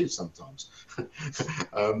intelligence is sometimes,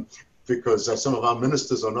 because some of our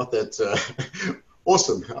ministers are not that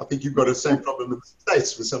awesome. I think you've got the same problem in the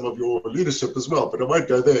States with some of your leadership as well, but I won't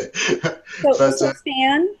go there. So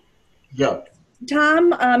Stan? Yeah.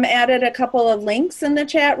 Tom added a couple of links in the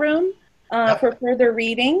chat room for further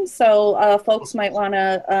reading, so folks might want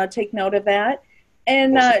to take note of that.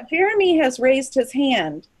 And Jeremy has raised his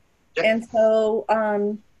hand. Yep. And so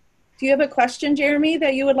do you have a question, Jeremy,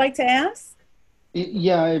 that you would like to ask?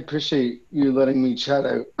 Yeah, I appreciate you letting me chat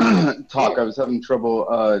out, talk. I was having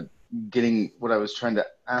trouble getting what I was trying to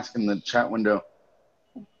ask in the chat window.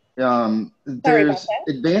 There's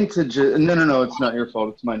advantages. No, it's not your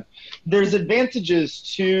fault. It's mine. There's advantages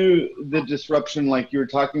to the disruption, like you were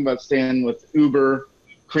talking about, Stan, with Uber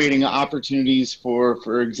creating opportunities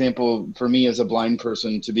for example, for me as a blind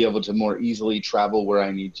person to be able to more easily travel where I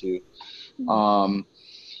need to.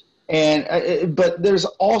 But there's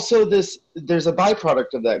also there's a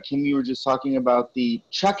byproduct of that. Kim, you were just talking about the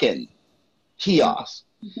check-in kiosk.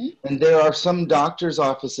 And there are some doctor's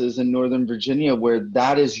offices in Northern Virginia where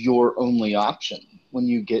that is your only option when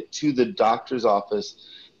you get to the doctor's office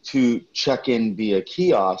to check in via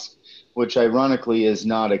kiosk, which ironically is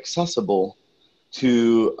not accessible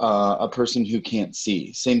to a person who can't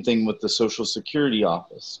see. Same thing with the Social Security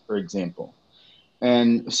office, for example.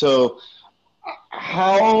 And so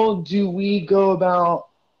how do we go about,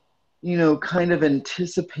 you know, kind of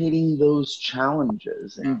anticipating those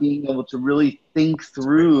challenges and being able to really think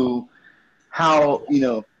through how, you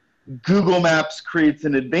know, Google Maps creates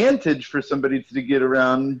an advantage for somebody to get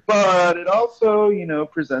around, but it also, you know,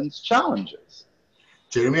 presents challenges?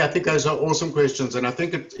 Jeremy, I think those are awesome questions, and I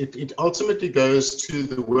think it ultimately goes to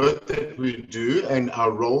the work that we do and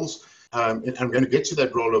our roles. And I'm going to get to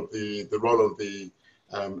that role of the role of the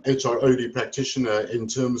HROD practitioner in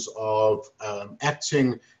terms of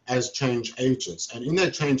acting as change agents. And in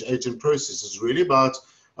that change agent process is really about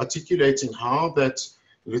articulating how that,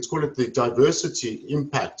 let's call it the diversity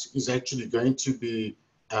impact, is actually going to be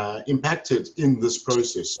impacted in this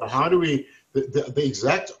process. So how do we, the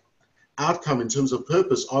exact outcome in terms of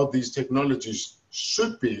purpose of these technologies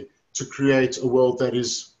should be to create a world that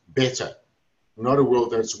is better, not a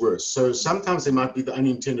world that's worse. So sometimes there might be the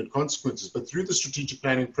unintended consequences, but through the strategic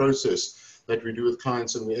planning process that we do with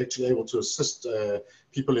clients, and we're actually able to assist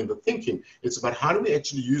people in the thinking, it's about how do we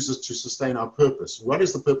actually use this to sustain our purpose? What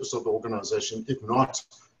is the purpose of the organization, if not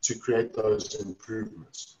to create those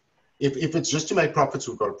improvements? If it's just to make profits,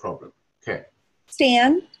 we've got a problem. Okay.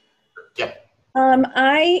 Stan? Yeah.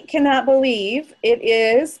 I cannot believe it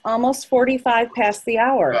is almost 45 past the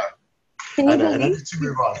hour. Can you I need to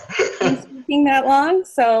move on. speaking that long?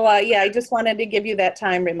 So yeah, I just wanted to give you that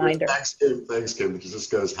time reminder. Thanks, Kim. Thanks, Kim, because this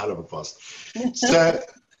goes hell of a fast. So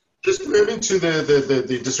just moving to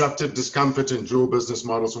the disruptive discomfort and dual business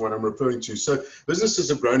models and what I'm referring to. So businesses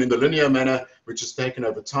have grown in the linear manner, which has taken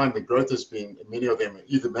over time. The growth has been, many of them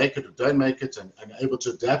either make it or don't make it and able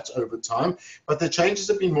to adapt over time. But the changes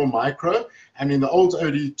have been more micro. And in the old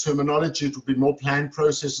OD terminology, it would be more planned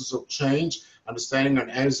processes of change, understanding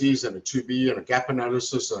an as-is and a to-be and a gap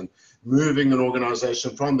analysis and moving an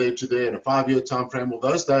organization from there to there in a 5-year time frame. Well,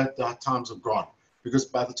 those times have gone, because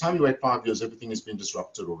by the time you wait 5 years, everything has been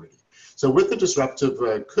disrupted already. So with the disruptive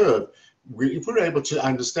curve, if we're able to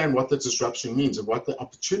understand what the disruption means and what the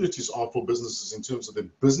opportunities are for businesses in terms of their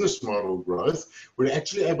business model growth, we're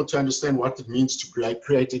actually able to understand what it means to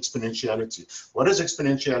create exponentiality. What does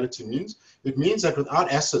exponentiality mean? It means that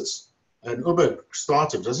without assets, an Uber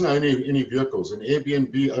startup doesn't own any vehicles, and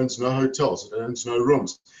Airbnb owns no hotels, it owns no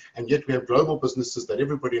rooms. And yet we have global businesses that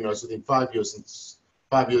everybody knows within 5 years, and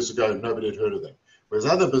 5 years ago, nobody had heard of them. Whereas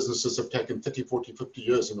other businesses have taken 30, 40, 50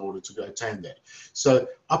 years in order to attain that. So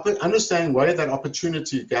understanding where that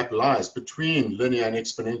opportunity gap lies between linear and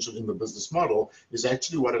exponential in the business model is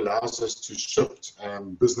actually what allows us to shift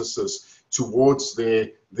businesses towards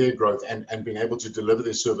their growth and being able to deliver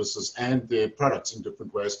their services and their products in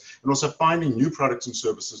different ways, and also finding new products and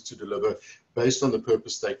services to deliver based on the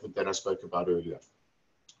purpose statement that I spoke about earlier.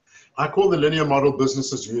 I call the linear model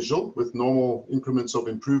business as usual, with normal increments of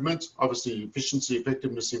improvement, obviously efficiency,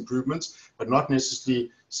 effectiveness improvements, but not necessarily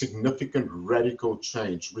significant radical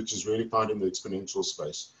change, which is really found in the exponential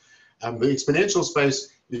space. The exponential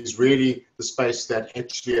space is really the space that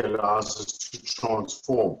actually allows us to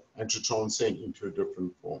transform and to transcend into a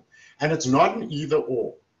different form. And it's not an either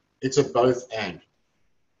or, it's a both and.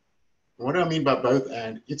 What do I mean by both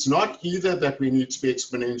and? It's not either that we need to be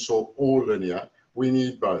exponential or linear, we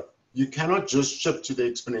need both. You cannot just shift to the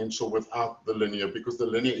exponential without the linear, because the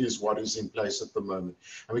linear is what is in place at the moment.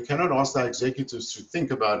 And we cannot ask our executives to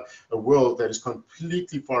think about a world that is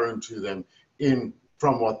completely foreign to them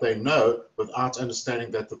from what they know, without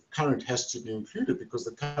understanding that the current has to be included, because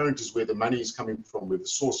the current is where the money is coming from, where the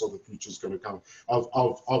source of the future is going to come,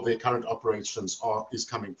 of their current operations is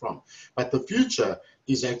coming from. But the future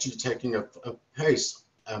is actually taking a pace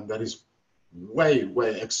that is way,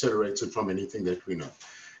 way accelerated from anything that we know.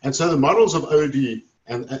 And so the models of OD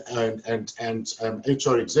and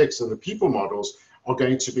HR execs and the people models are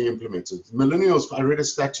going to be implemented. Millennials, I read a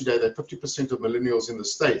stat today that 50% of millennials in the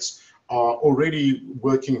States are already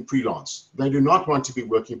working freelance. They do not want to be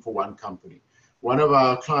working for one company. One of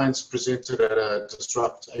our clients presented at a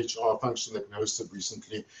Disrupt HR function that we hosted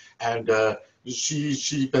recently, and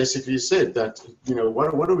she basically said that, you know,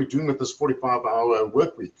 what are we doing with this 45-hour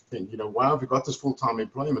work week thing? You know, why have we got this full-time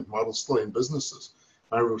employment model still in businesses?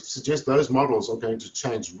 I would suggest those models are going to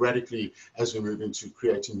change radically as we move into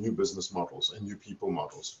creating new business models and new people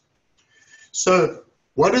models. So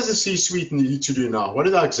what does the C-suite need to do now? What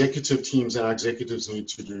do our executive teams and our executives need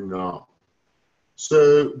to do now?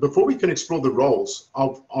 So before we can explore the roles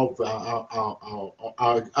of our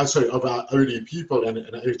OD people and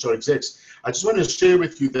HR execs, I just want to share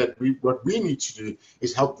with you that what we need to do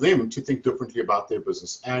is help them to think differently about their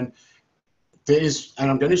business. And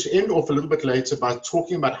I'm going to end off a little bit later by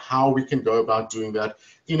talking about how we can go about doing that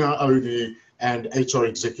in our OD and HR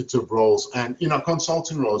executive roles and in our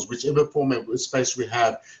consulting roles, whichever form of space we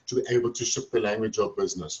have to be able to shift the language of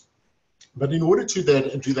business. But in order to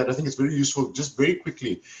do that, I think it's very useful just very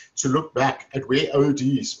quickly to look back at where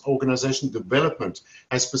OD's organization development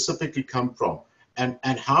has specifically come from and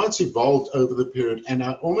how it's evolved over the period. And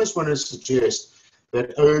I almost want to suggest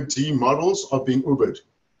that OD models are being Ubered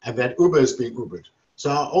and that Uber is being Ubered. So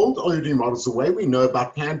our old OD models, the way we know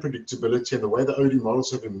about plan predictability and the way the OD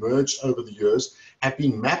models have emerged over the years have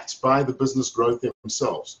been mapped by the business growth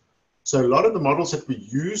themselves. So a lot of the models that we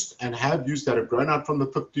used and have used that have grown out from the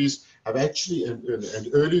 50s have actually, in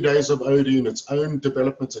early days of OD in its own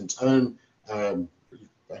development and its own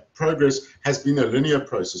progress has been a linear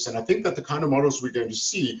process. And I think that the kind of models we're going to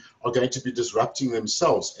see are going to be disrupting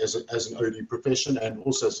themselves as an OD profession and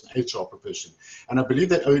also as an HR profession. And I believe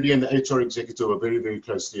that OD and the HR executive are very, very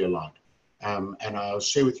closely aligned. And I'll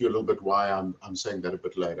share with you a little bit why I'm saying that a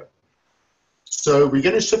bit later. So we're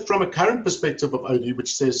going to shift from a current perspective of OD,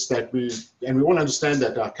 which says that we all understand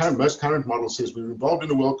that our most current model says we're involved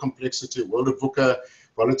in a world complexity, a world of VUCA,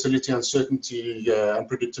 volatility, uncertainty,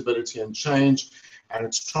 unpredictability, and change. And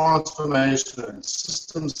it's transformation and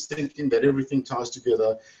systems thinking that everything ties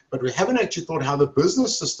together. But we haven't actually thought how the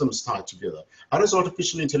business systems tie together. How does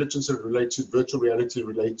artificial intelligence relate to virtual reality,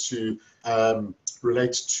 relate to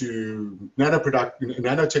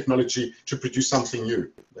nanotechnology to produce something new?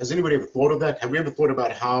 Has anybody ever thought of that? Have we ever thought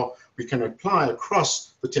about how we can apply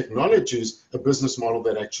across the technologies a business model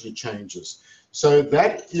that actually changes? So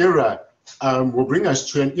that era will bring us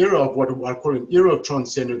to an era of what I call an era of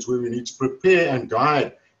transcendence, where we need to prepare and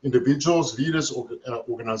guide individuals, leaders,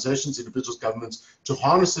 organizations, individuals, governments to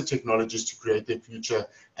harness the technologies to create their future,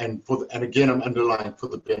 and again, I'm underlining, for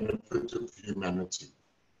the benefit of humanity.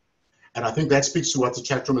 And I think that speaks to what the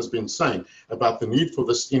chat room has been saying about the need for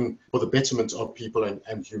this for the betterment of people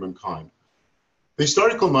and humankind. The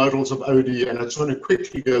historical models of OD, and I just want to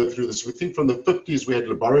quickly go through this. We think from the 50s we had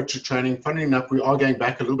laboratory training. Funnily enough, we are going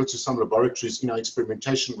back a little bit to some laboratories in our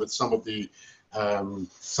experimentation with some of the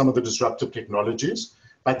disruptive technologies.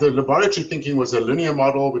 But the laboratory thinking was a linear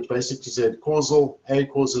model, which basically said causal, A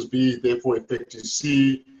causes B, therefore effect is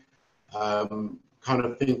C, kind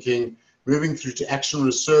of thinking. Moving through to action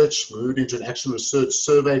research, we moved into an action research,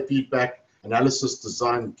 survey feedback, analysis,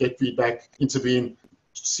 design, get feedback, intervene,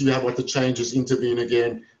 see what the changes, intervene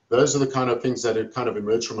again. Those are the kind of things that have kind of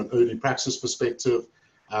emerged from an early praxis perspective,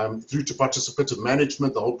 through to participative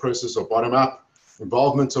management, the whole process of bottom-up,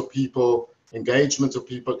 involvement of people, engagement of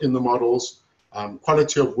people in the models,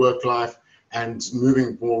 quality of work life, and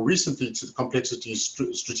moving more recently to the complexity,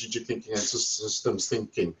 strategic thinking, and systems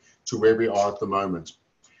thinking to where we are at the moment.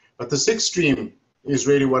 But the sixth stream is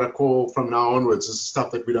really what I call from now onwards is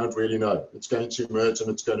stuff that we don't really know. It's going to emerge, and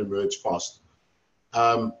it's going to emerge fast.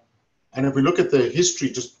 And if we look at the history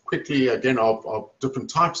just quickly again of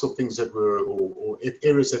different types of things that were, or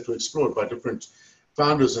areas that were explored by different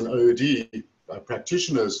founders and OD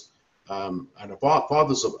practitioners and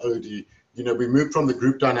fathers of OD, you know, we moved from the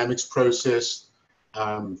group dynamics process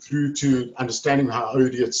through to understanding how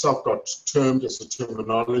OD itself got termed as a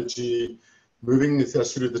terminology, moving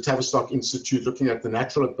us through the Tavistock Institute, looking at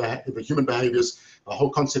the human behaviors, the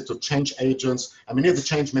whole concept of change agents, and many of the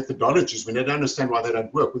change methodologies. We don't understand why they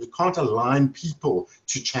don't work. We can't align people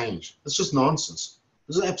to change. It's just nonsense.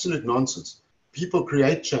 This is absolute nonsense. People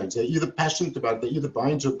create change. They're either passionate about it, they either buy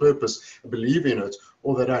into a purpose and believe in it,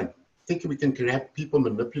 or they don't. Thinking we can have people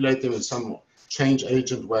manipulate them in some change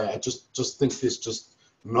agent way, I just think this just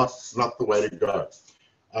not the way to go.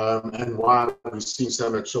 And why we're seeing so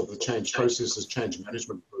much of the change processes, change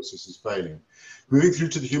management processes failing. Moving through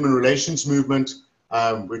to the human relations movement,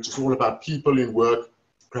 which is all about people in work,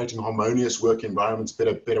 creating harmonious work environments,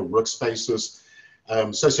 better workspaces,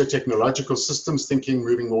 socio-technological systems thinking,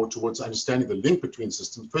 moving more towards understanding the link between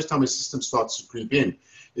systems. First time a system starts to creep in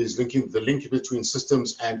is linking the link between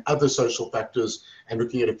systems and other social factors and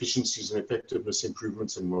looking at efficiencies and effectiveness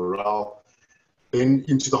improvements and morale. Then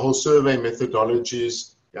into the whole survey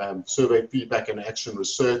methodologies, survey feedback and action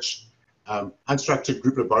research, unstructured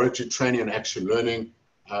group laboratory training and action learning,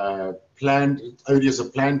 OD is a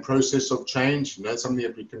planned process of change, you know, something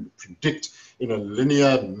that we can predict in a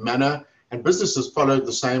linear manner, and businesses follow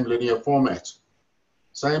the same linear format.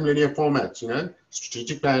 You know,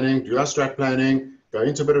 strategic planning, do our strat planning, go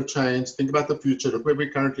into a bit of change, think about the future, look where we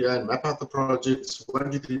currently are, and map out the projects,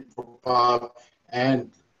 1, 2, 3, 4, 5,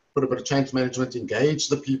 and put a bit of change management, engage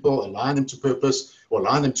the people, align them to purpose, or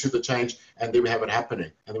align them to the change, and then we have it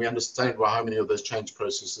happening. And then we understand why how many of those change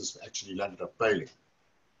processes actually landed up failing.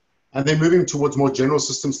 And then moving towards more general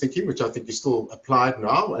systems thinking, which I think is still applied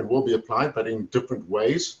now and will be applied, but in different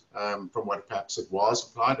ways from what perhaps it was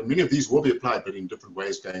applied. And many of these will be applied, but in different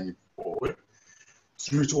ways going forward.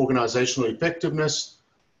 Through to organizational effectiveness,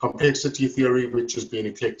 complexity theory, which has been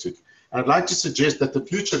eclectic. And I'd like to suggest that the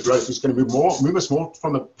future growth is going to move us more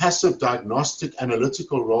from a passive diagnostic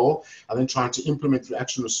analytical role and then trying to implement through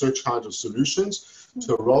action research kind of solutions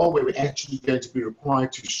to a role where we're actually going to be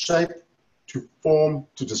required to shape, to form,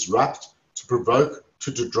 to disrupt, to provoke,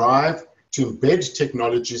 to drive, to embed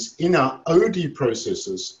technologies in our OD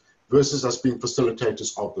processes versus us being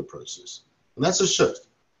facilitators of the process. And that's a shift.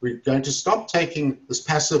 We're going to stop taking this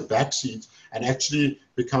passive backseat and actually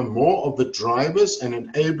become more of the drivers and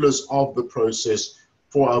enablers of the process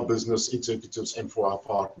for our business executives and for our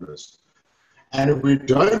partners. And if we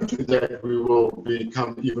don't do that, we will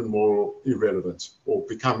become even more irrelevant or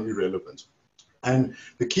become irrelevant. And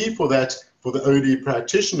the key for that, for the OD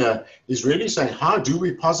practitioner, is really saying, how do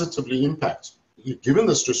we positively impact, given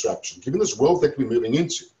this disruption, given this world that we're moving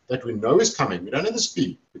into, that we know is coming, we don't know the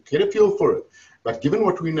speed, we get a feel for it, but given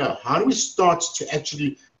what we know, how do we start to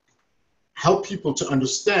actually help people to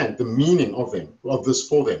understand the meaning of this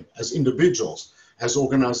for them as individuals, as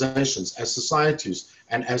organizations, as societies,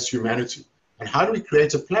 and as humanity? And how do we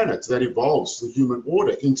create a planet that evolves the human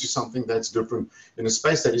order into something that's different in a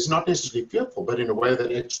space that is not necessarily fearful, but in a way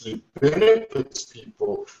that actually benefits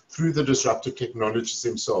people through the disruptive technologies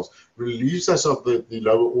themselves, relieves us of the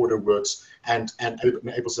lower order works, and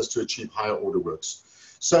enables us to achieve higher order works.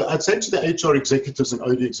 So I'd say to the HR executives and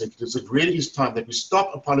OD executives, it really is time that we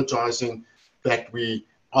stop apologizing that we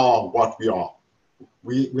are what we are.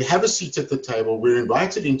 We have a seat at the table. We're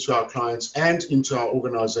invited into our clients and into our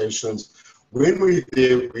organizations. When we're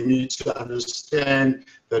there, we need to understand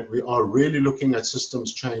that we are really looking at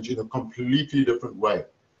systems change in a completely different way.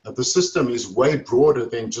 The system is way broader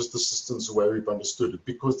than just the systems the way we've understood it,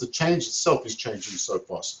 because the change itself is changing so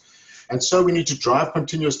fast. And so we need to drive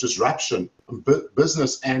continuous disruption on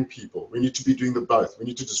business and people. We need to be doing the both. We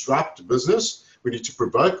need to disrupt business. We need to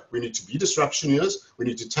provoke. We need to be disruptioneers. We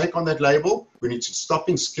need to take on that label. We need to stop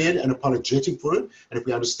being scared and apologetic for it. And if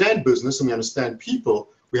we understand business and we understand people,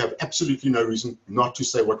 we have absolutely no reason not to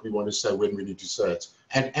say what we want to say when we need to say it,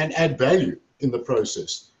 and add value in the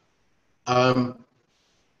process.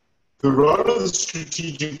 The role of the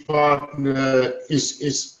strategic partner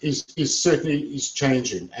is certainly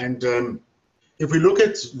changing. And if we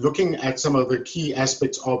looking at some of the key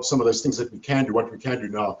aspects of some of those things that we can do, what we can do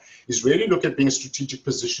now is really look at being a strategic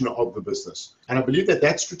positioner of the business. And I believe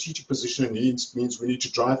that strategic positioning means we need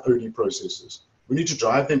to drive OD processes. We need to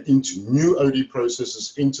drive them into new OD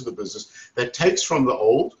processes into the business that takes from the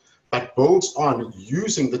old, but builds on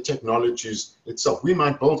using the technologies itself. We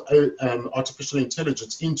might build artificial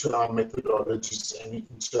intelligence into our methodologies and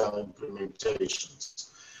into our implementations.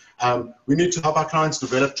 We need to help our clients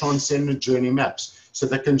develop transcendent journey maps so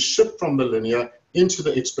they can shift from the linear into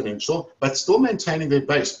the exponential, but still maintaining their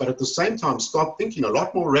base, but at the same time start thinking a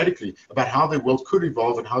lot more radically about how their world could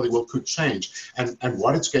evolve and how their world could change, and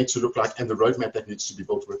what it's going to look like, and the roadmap that needs to be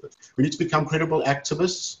built with it. We need to become credible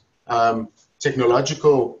activists,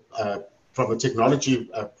 technological, from the technology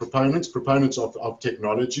proponents of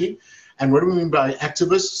technology. And what do we mean by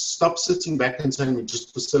activists? Stop sitting back and saying we're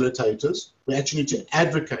just facilitators. We actually need to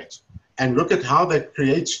advocate and look at how they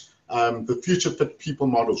create the future fit people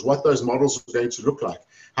models, what those models are going to look like.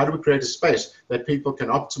 How do we create a space that people can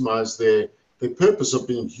optimize their purpose of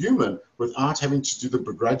being human without having to do the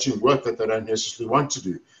begrudging work that they don't necessarily want to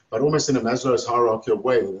do, but almost in a Maslow's hierarchy of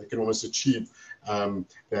way that they can almost achieve the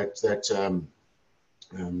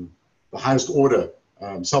highest order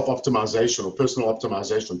self-optimization or personal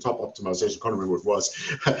optimization, top optimization, I can't remember what it was,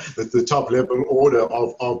 the top level order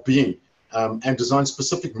of being, and design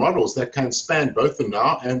specific models that can span both the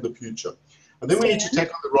now and the future. And then we need to take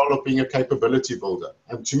on the role of being a capability builder.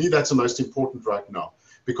 And to me, that's the most important right now.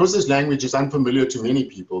 Because this language is unfamiliar to many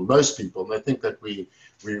people, most people, and they think that we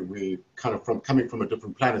kind of coming from a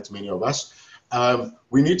different planet, many of us,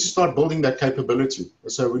 we need to start building that capability.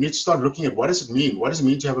 So we need to start looking at what does it mean? What does it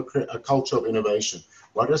mean to have a culture of innovation?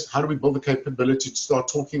 How do we build the capability to start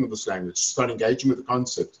talking with this language, to start engaging with the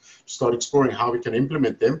concept, to start exploring how we can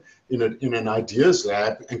implement them in an ideas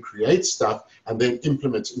lab and create stuff and then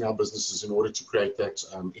implement in our businesses in order to create that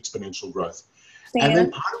exponential growth. And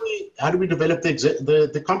then how do we develop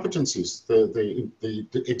the competencies,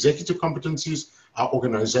 the executive competencies, our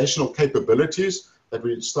organizational capabilities, that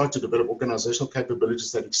we start to develop organizational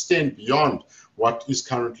capabilities that extend beyond what is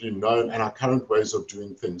currently known and our current ways of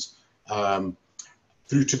doing things,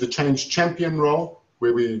 through to the change champion role,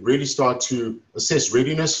 where we really start to assess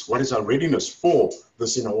readiness. What is our readiness for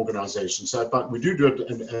this in our organization? So if we do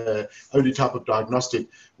an only type of diagnostic,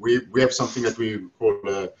 we have something that we call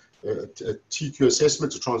a TQ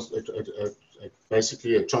assessment,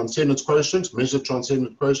 basically a transcendence quotient, measured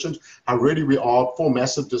transcendence quotient, how ready we are for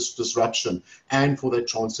massive disruption and for that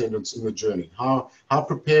transcendence in the journey. How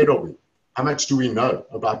prepared are we? How much do we know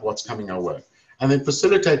about what's coming our way? And then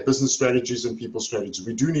facilitate business strategies and people strategies.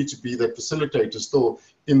 We do need to be that facilitator still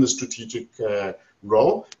in the strategic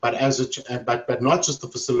role, but but not just the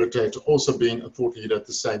facilitator, also being a thought leader at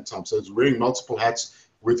the same time. So it's wearing multiple hats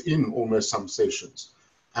within almost some sessions.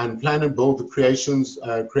 And plan and build the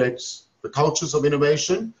creates the cultures of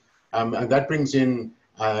innovation, and that brings in,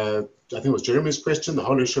 I think it was Jeremy's question, the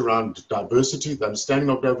whole issue around diversity, the understanding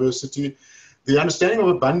of diversity. The understanding of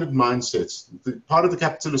abundant mindsets. Part of the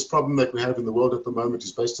capitalist problem that we have in the world at the moment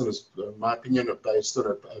is based on, in my opinion, based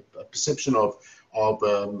on a perception of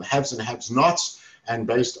haves and have-nots, and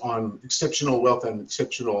based on exceptional wealth and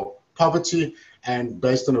exceptional poverty, and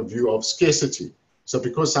based on a view of scarcity. So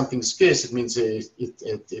because something's scarce, it means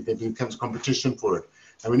it becomes competition for it.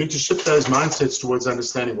 And we need to shift those mindsets towards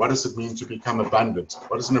understanding what does it mean to become abundant?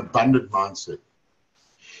 What is an abundant mindset?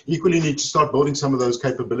 Equally need to start building some of those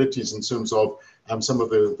capabilities in terms of some of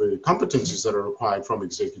the competencies that are required from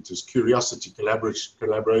executives: curiosity,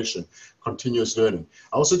 collaboration, continuous learning.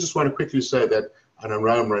 I also just want to quickly say that, and I'm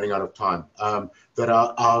running out of time, that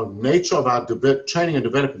our nature of our training and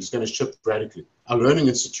development is going to shift radically. Our learning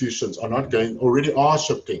institutions are already are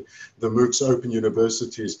shifting, the MOOCs, open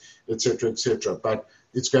universities, et cetera, but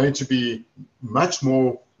it's going to be much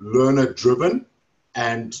more learner driven,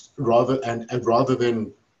 and rather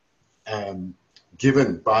than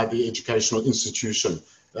given by the educational institution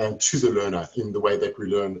to the learner in the way that we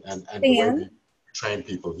learn and the way we train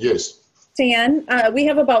people. Yes. Dan, we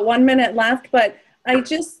have about 1 minute left, but I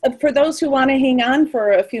just, for those who want to hang on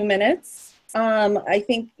for a few minutes, I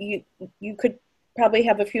think you could probably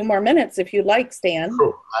have a few more minutes if you'd like, Stan.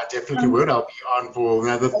 Cool. I definitely would. I'll be on for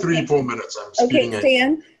another 3-4 minutes. Okay,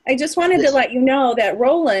 Stan, I just wanted to let you know that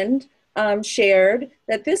Roland shared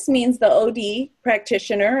that this means the OD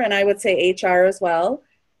practitioner, and I would say HR as well,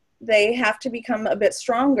 they have to become a bit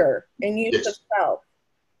stronger in use of self.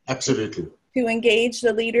 Absolutely. To engage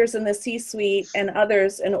the leaders in the C-suite and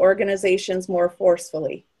others in organizations more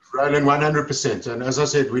forcefully. Roland, 100%. And as I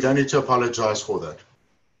said, we don't need to apologize for that.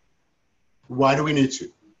 Why do we need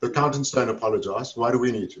to? The accountants don't apologize. Why do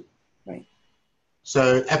we need to? Right.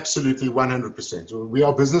 So absolutely 100%. We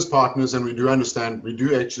are business partners, and we do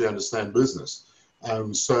actually understand business.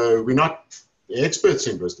 So we're not experts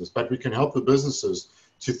in business, but we can help the businesses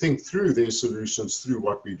to think through their solutions through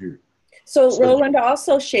what we do. So Roland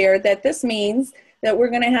also shared that this means that we're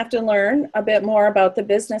going to have to learn a bit more about the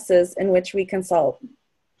businesses in which we consult.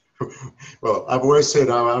 Well, I've always said,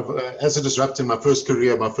 as a disruptor in my first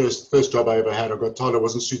career, my first job I ever had, I got told I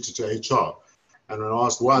wasn't suited to HR. And when I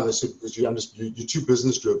asked why, they said, because you're too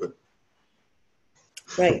business driven.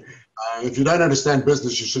 Right. If you don't understand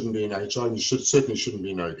business, you shouldn't be in HR, and you certainly shouldn't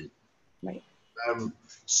be in OD. Right.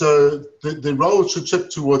 So the role should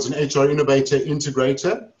shift towards an HR innovator,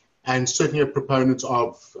 integrator, and certainly a proponent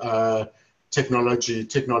of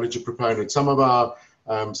technology proponent. Some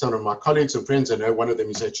of my colleagues and friends, I know one of them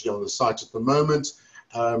is actually on the site at the moment,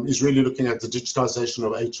 is really looking at the digitization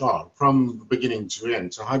of HR from beginning to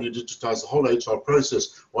end. So how do you digitize the whole HR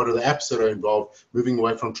process? What are the apps that are involved? Moving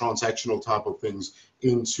away from transactional type of things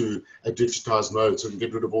into a digitized mode, so we can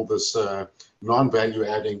get rid of all this non-value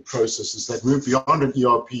adding processes that move beyond an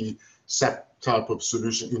ERP SAP type of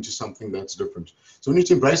solution into something that's different. So we need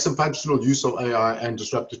to embrace the functional use of AI and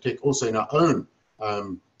disruptive tech also in our own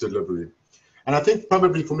delivery. And I think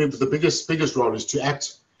probably for me, the biggest role is to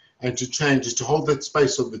act and to change, is to hold that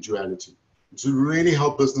space of the duality, to really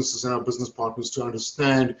help businesses and our business partners to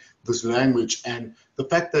understand this language and the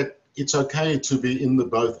fact that it's okay to be in the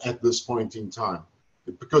both at this point in time,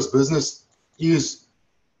 because business is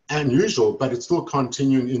unusual, but it's still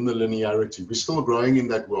continuing in the linearity. We're still growing in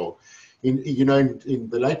that world. In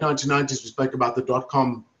the late 1990s, we spoke about the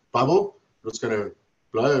dot-com bubble. It was going to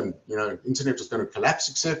blow, and internet was going to collapse,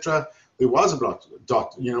 etc. There was a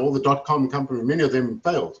all the dot-com companies, many of them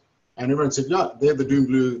failed. And everyone said, yeah, they're the doom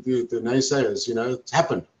blue, the naysayers, it's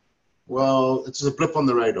happened. Well, it's a blip on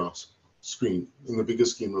the radar screen in the bigger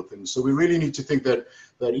scheme of things. So we really need to think that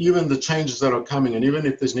even the changes that are coming, and even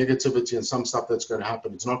if there's negativity and some stuff that's going to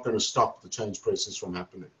happen, it's not going to stop the change process from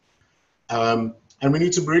happening. And we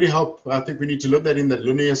need to really help, I think we need to look at in the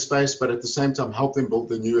linear space, but at the same time help them build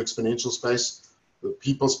the new exponential space, the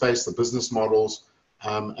people space, the business models,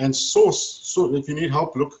 and source. So if you need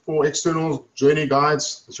help, look for external journey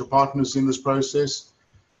guides as your partners in this process.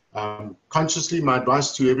 Consciously, my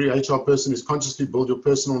advice to every HR person is consciously build your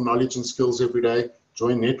personal knowledge and skills every day,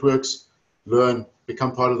 join networks, learn,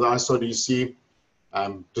 become part of the ISRDC,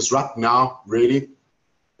 disrupt now, really.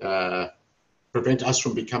 Prevent us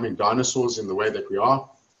from becoming dinosaurs in the way that we are.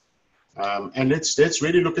 And let's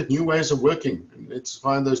really look at new ways of working. And let's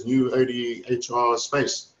find those new ODHR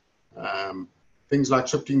space. Things like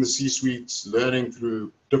shifting the C-suites, learning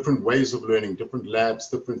through different ways of learning, different labs,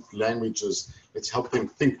 different languages. Let's help them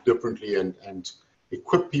think differently and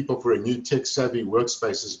equip people for a new tech-savvy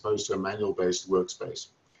workspace as opposed to a manual-based workspace.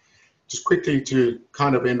 Just quickly to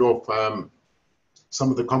kind of end off some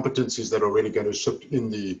of the competencies that are really going to shift in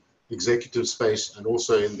the executive space and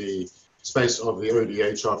also in the space of the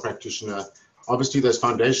ODHR practitioner. Obviously, those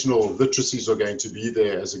foundational literacies are going to be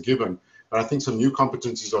there as a given, but I think some new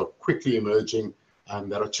competencies are quickly emerging and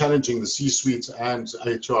that are challenging the C-suite and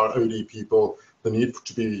HR OD people. The need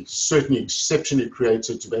to be certainly exceptionally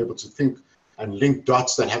creative to be able to think and link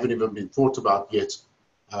dots that haven't even been thought about yet.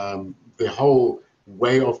 The whole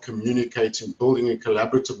way of communicating, building in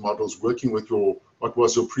collaborative models, working with what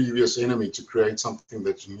was your previous enemy to create something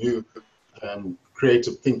that's new,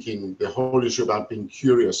 creative thinking, the whole issue about being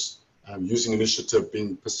curious, using initiative,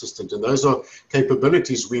 being persistent. And those are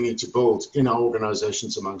capabilities we need to build in our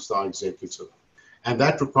organizations amongst our executive. And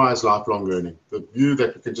that requires lifelong learning. The view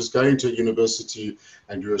that we can just go into a university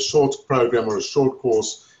and do a short program or a short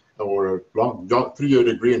course or a long 3-year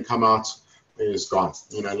degree and come out is gone.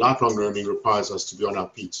 You know, lifelong learning requires us to be on our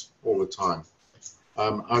feet all the time.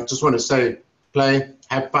 I just want to say, play,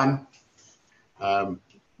 have fun,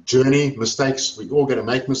 journey, mistakes. We're all going to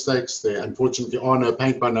make mistakes. There unfortunately are no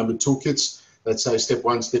paint by number toolkits that say step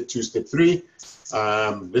 1, step 2, step 3.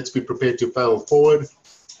 Let's be prepared to fail forward.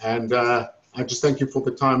 And I just thank you for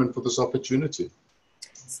the time and for this opportunity.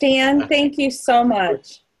 Stan, thank you so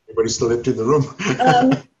much. Everybody's still left in the room.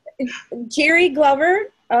 Jerry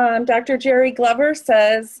Glover, Dr. Jerry Glover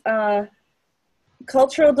says,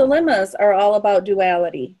 cultural dilemmas are all about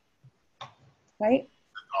duality, right?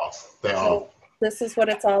 They are. So this is what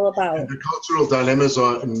it's all about. And the cultural dilemmas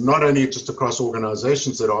are not only just across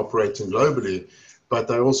organizations that are operating globally, but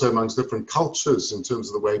they're also amongst different cultures in terms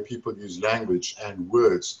of the way people use language and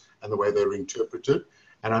words and the way they're interpreted.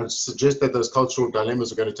 And I would suggest that those cultural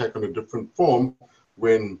dilemmas are going to take on a different form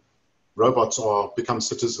when robots become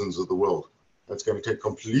citizens of the world. That's going to take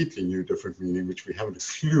completely new, different meaning, which we haven't a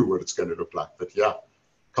clue what it's going to look like. But yeah,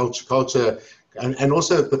 culture, and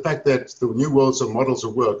also the fact that the new worlds of models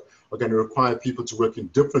of work are going to require people to work in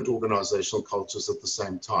different organizational cultures at the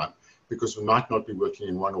same time, because we might not be working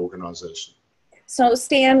in one organization. So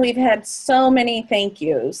Stan, we've had so many thank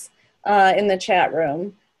yous in the chat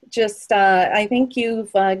room. Just, I think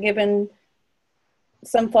you've given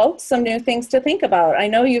some folks some new things to think about. I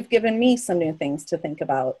know you've given me some new things to think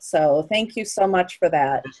about. So thank you so much for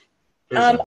that.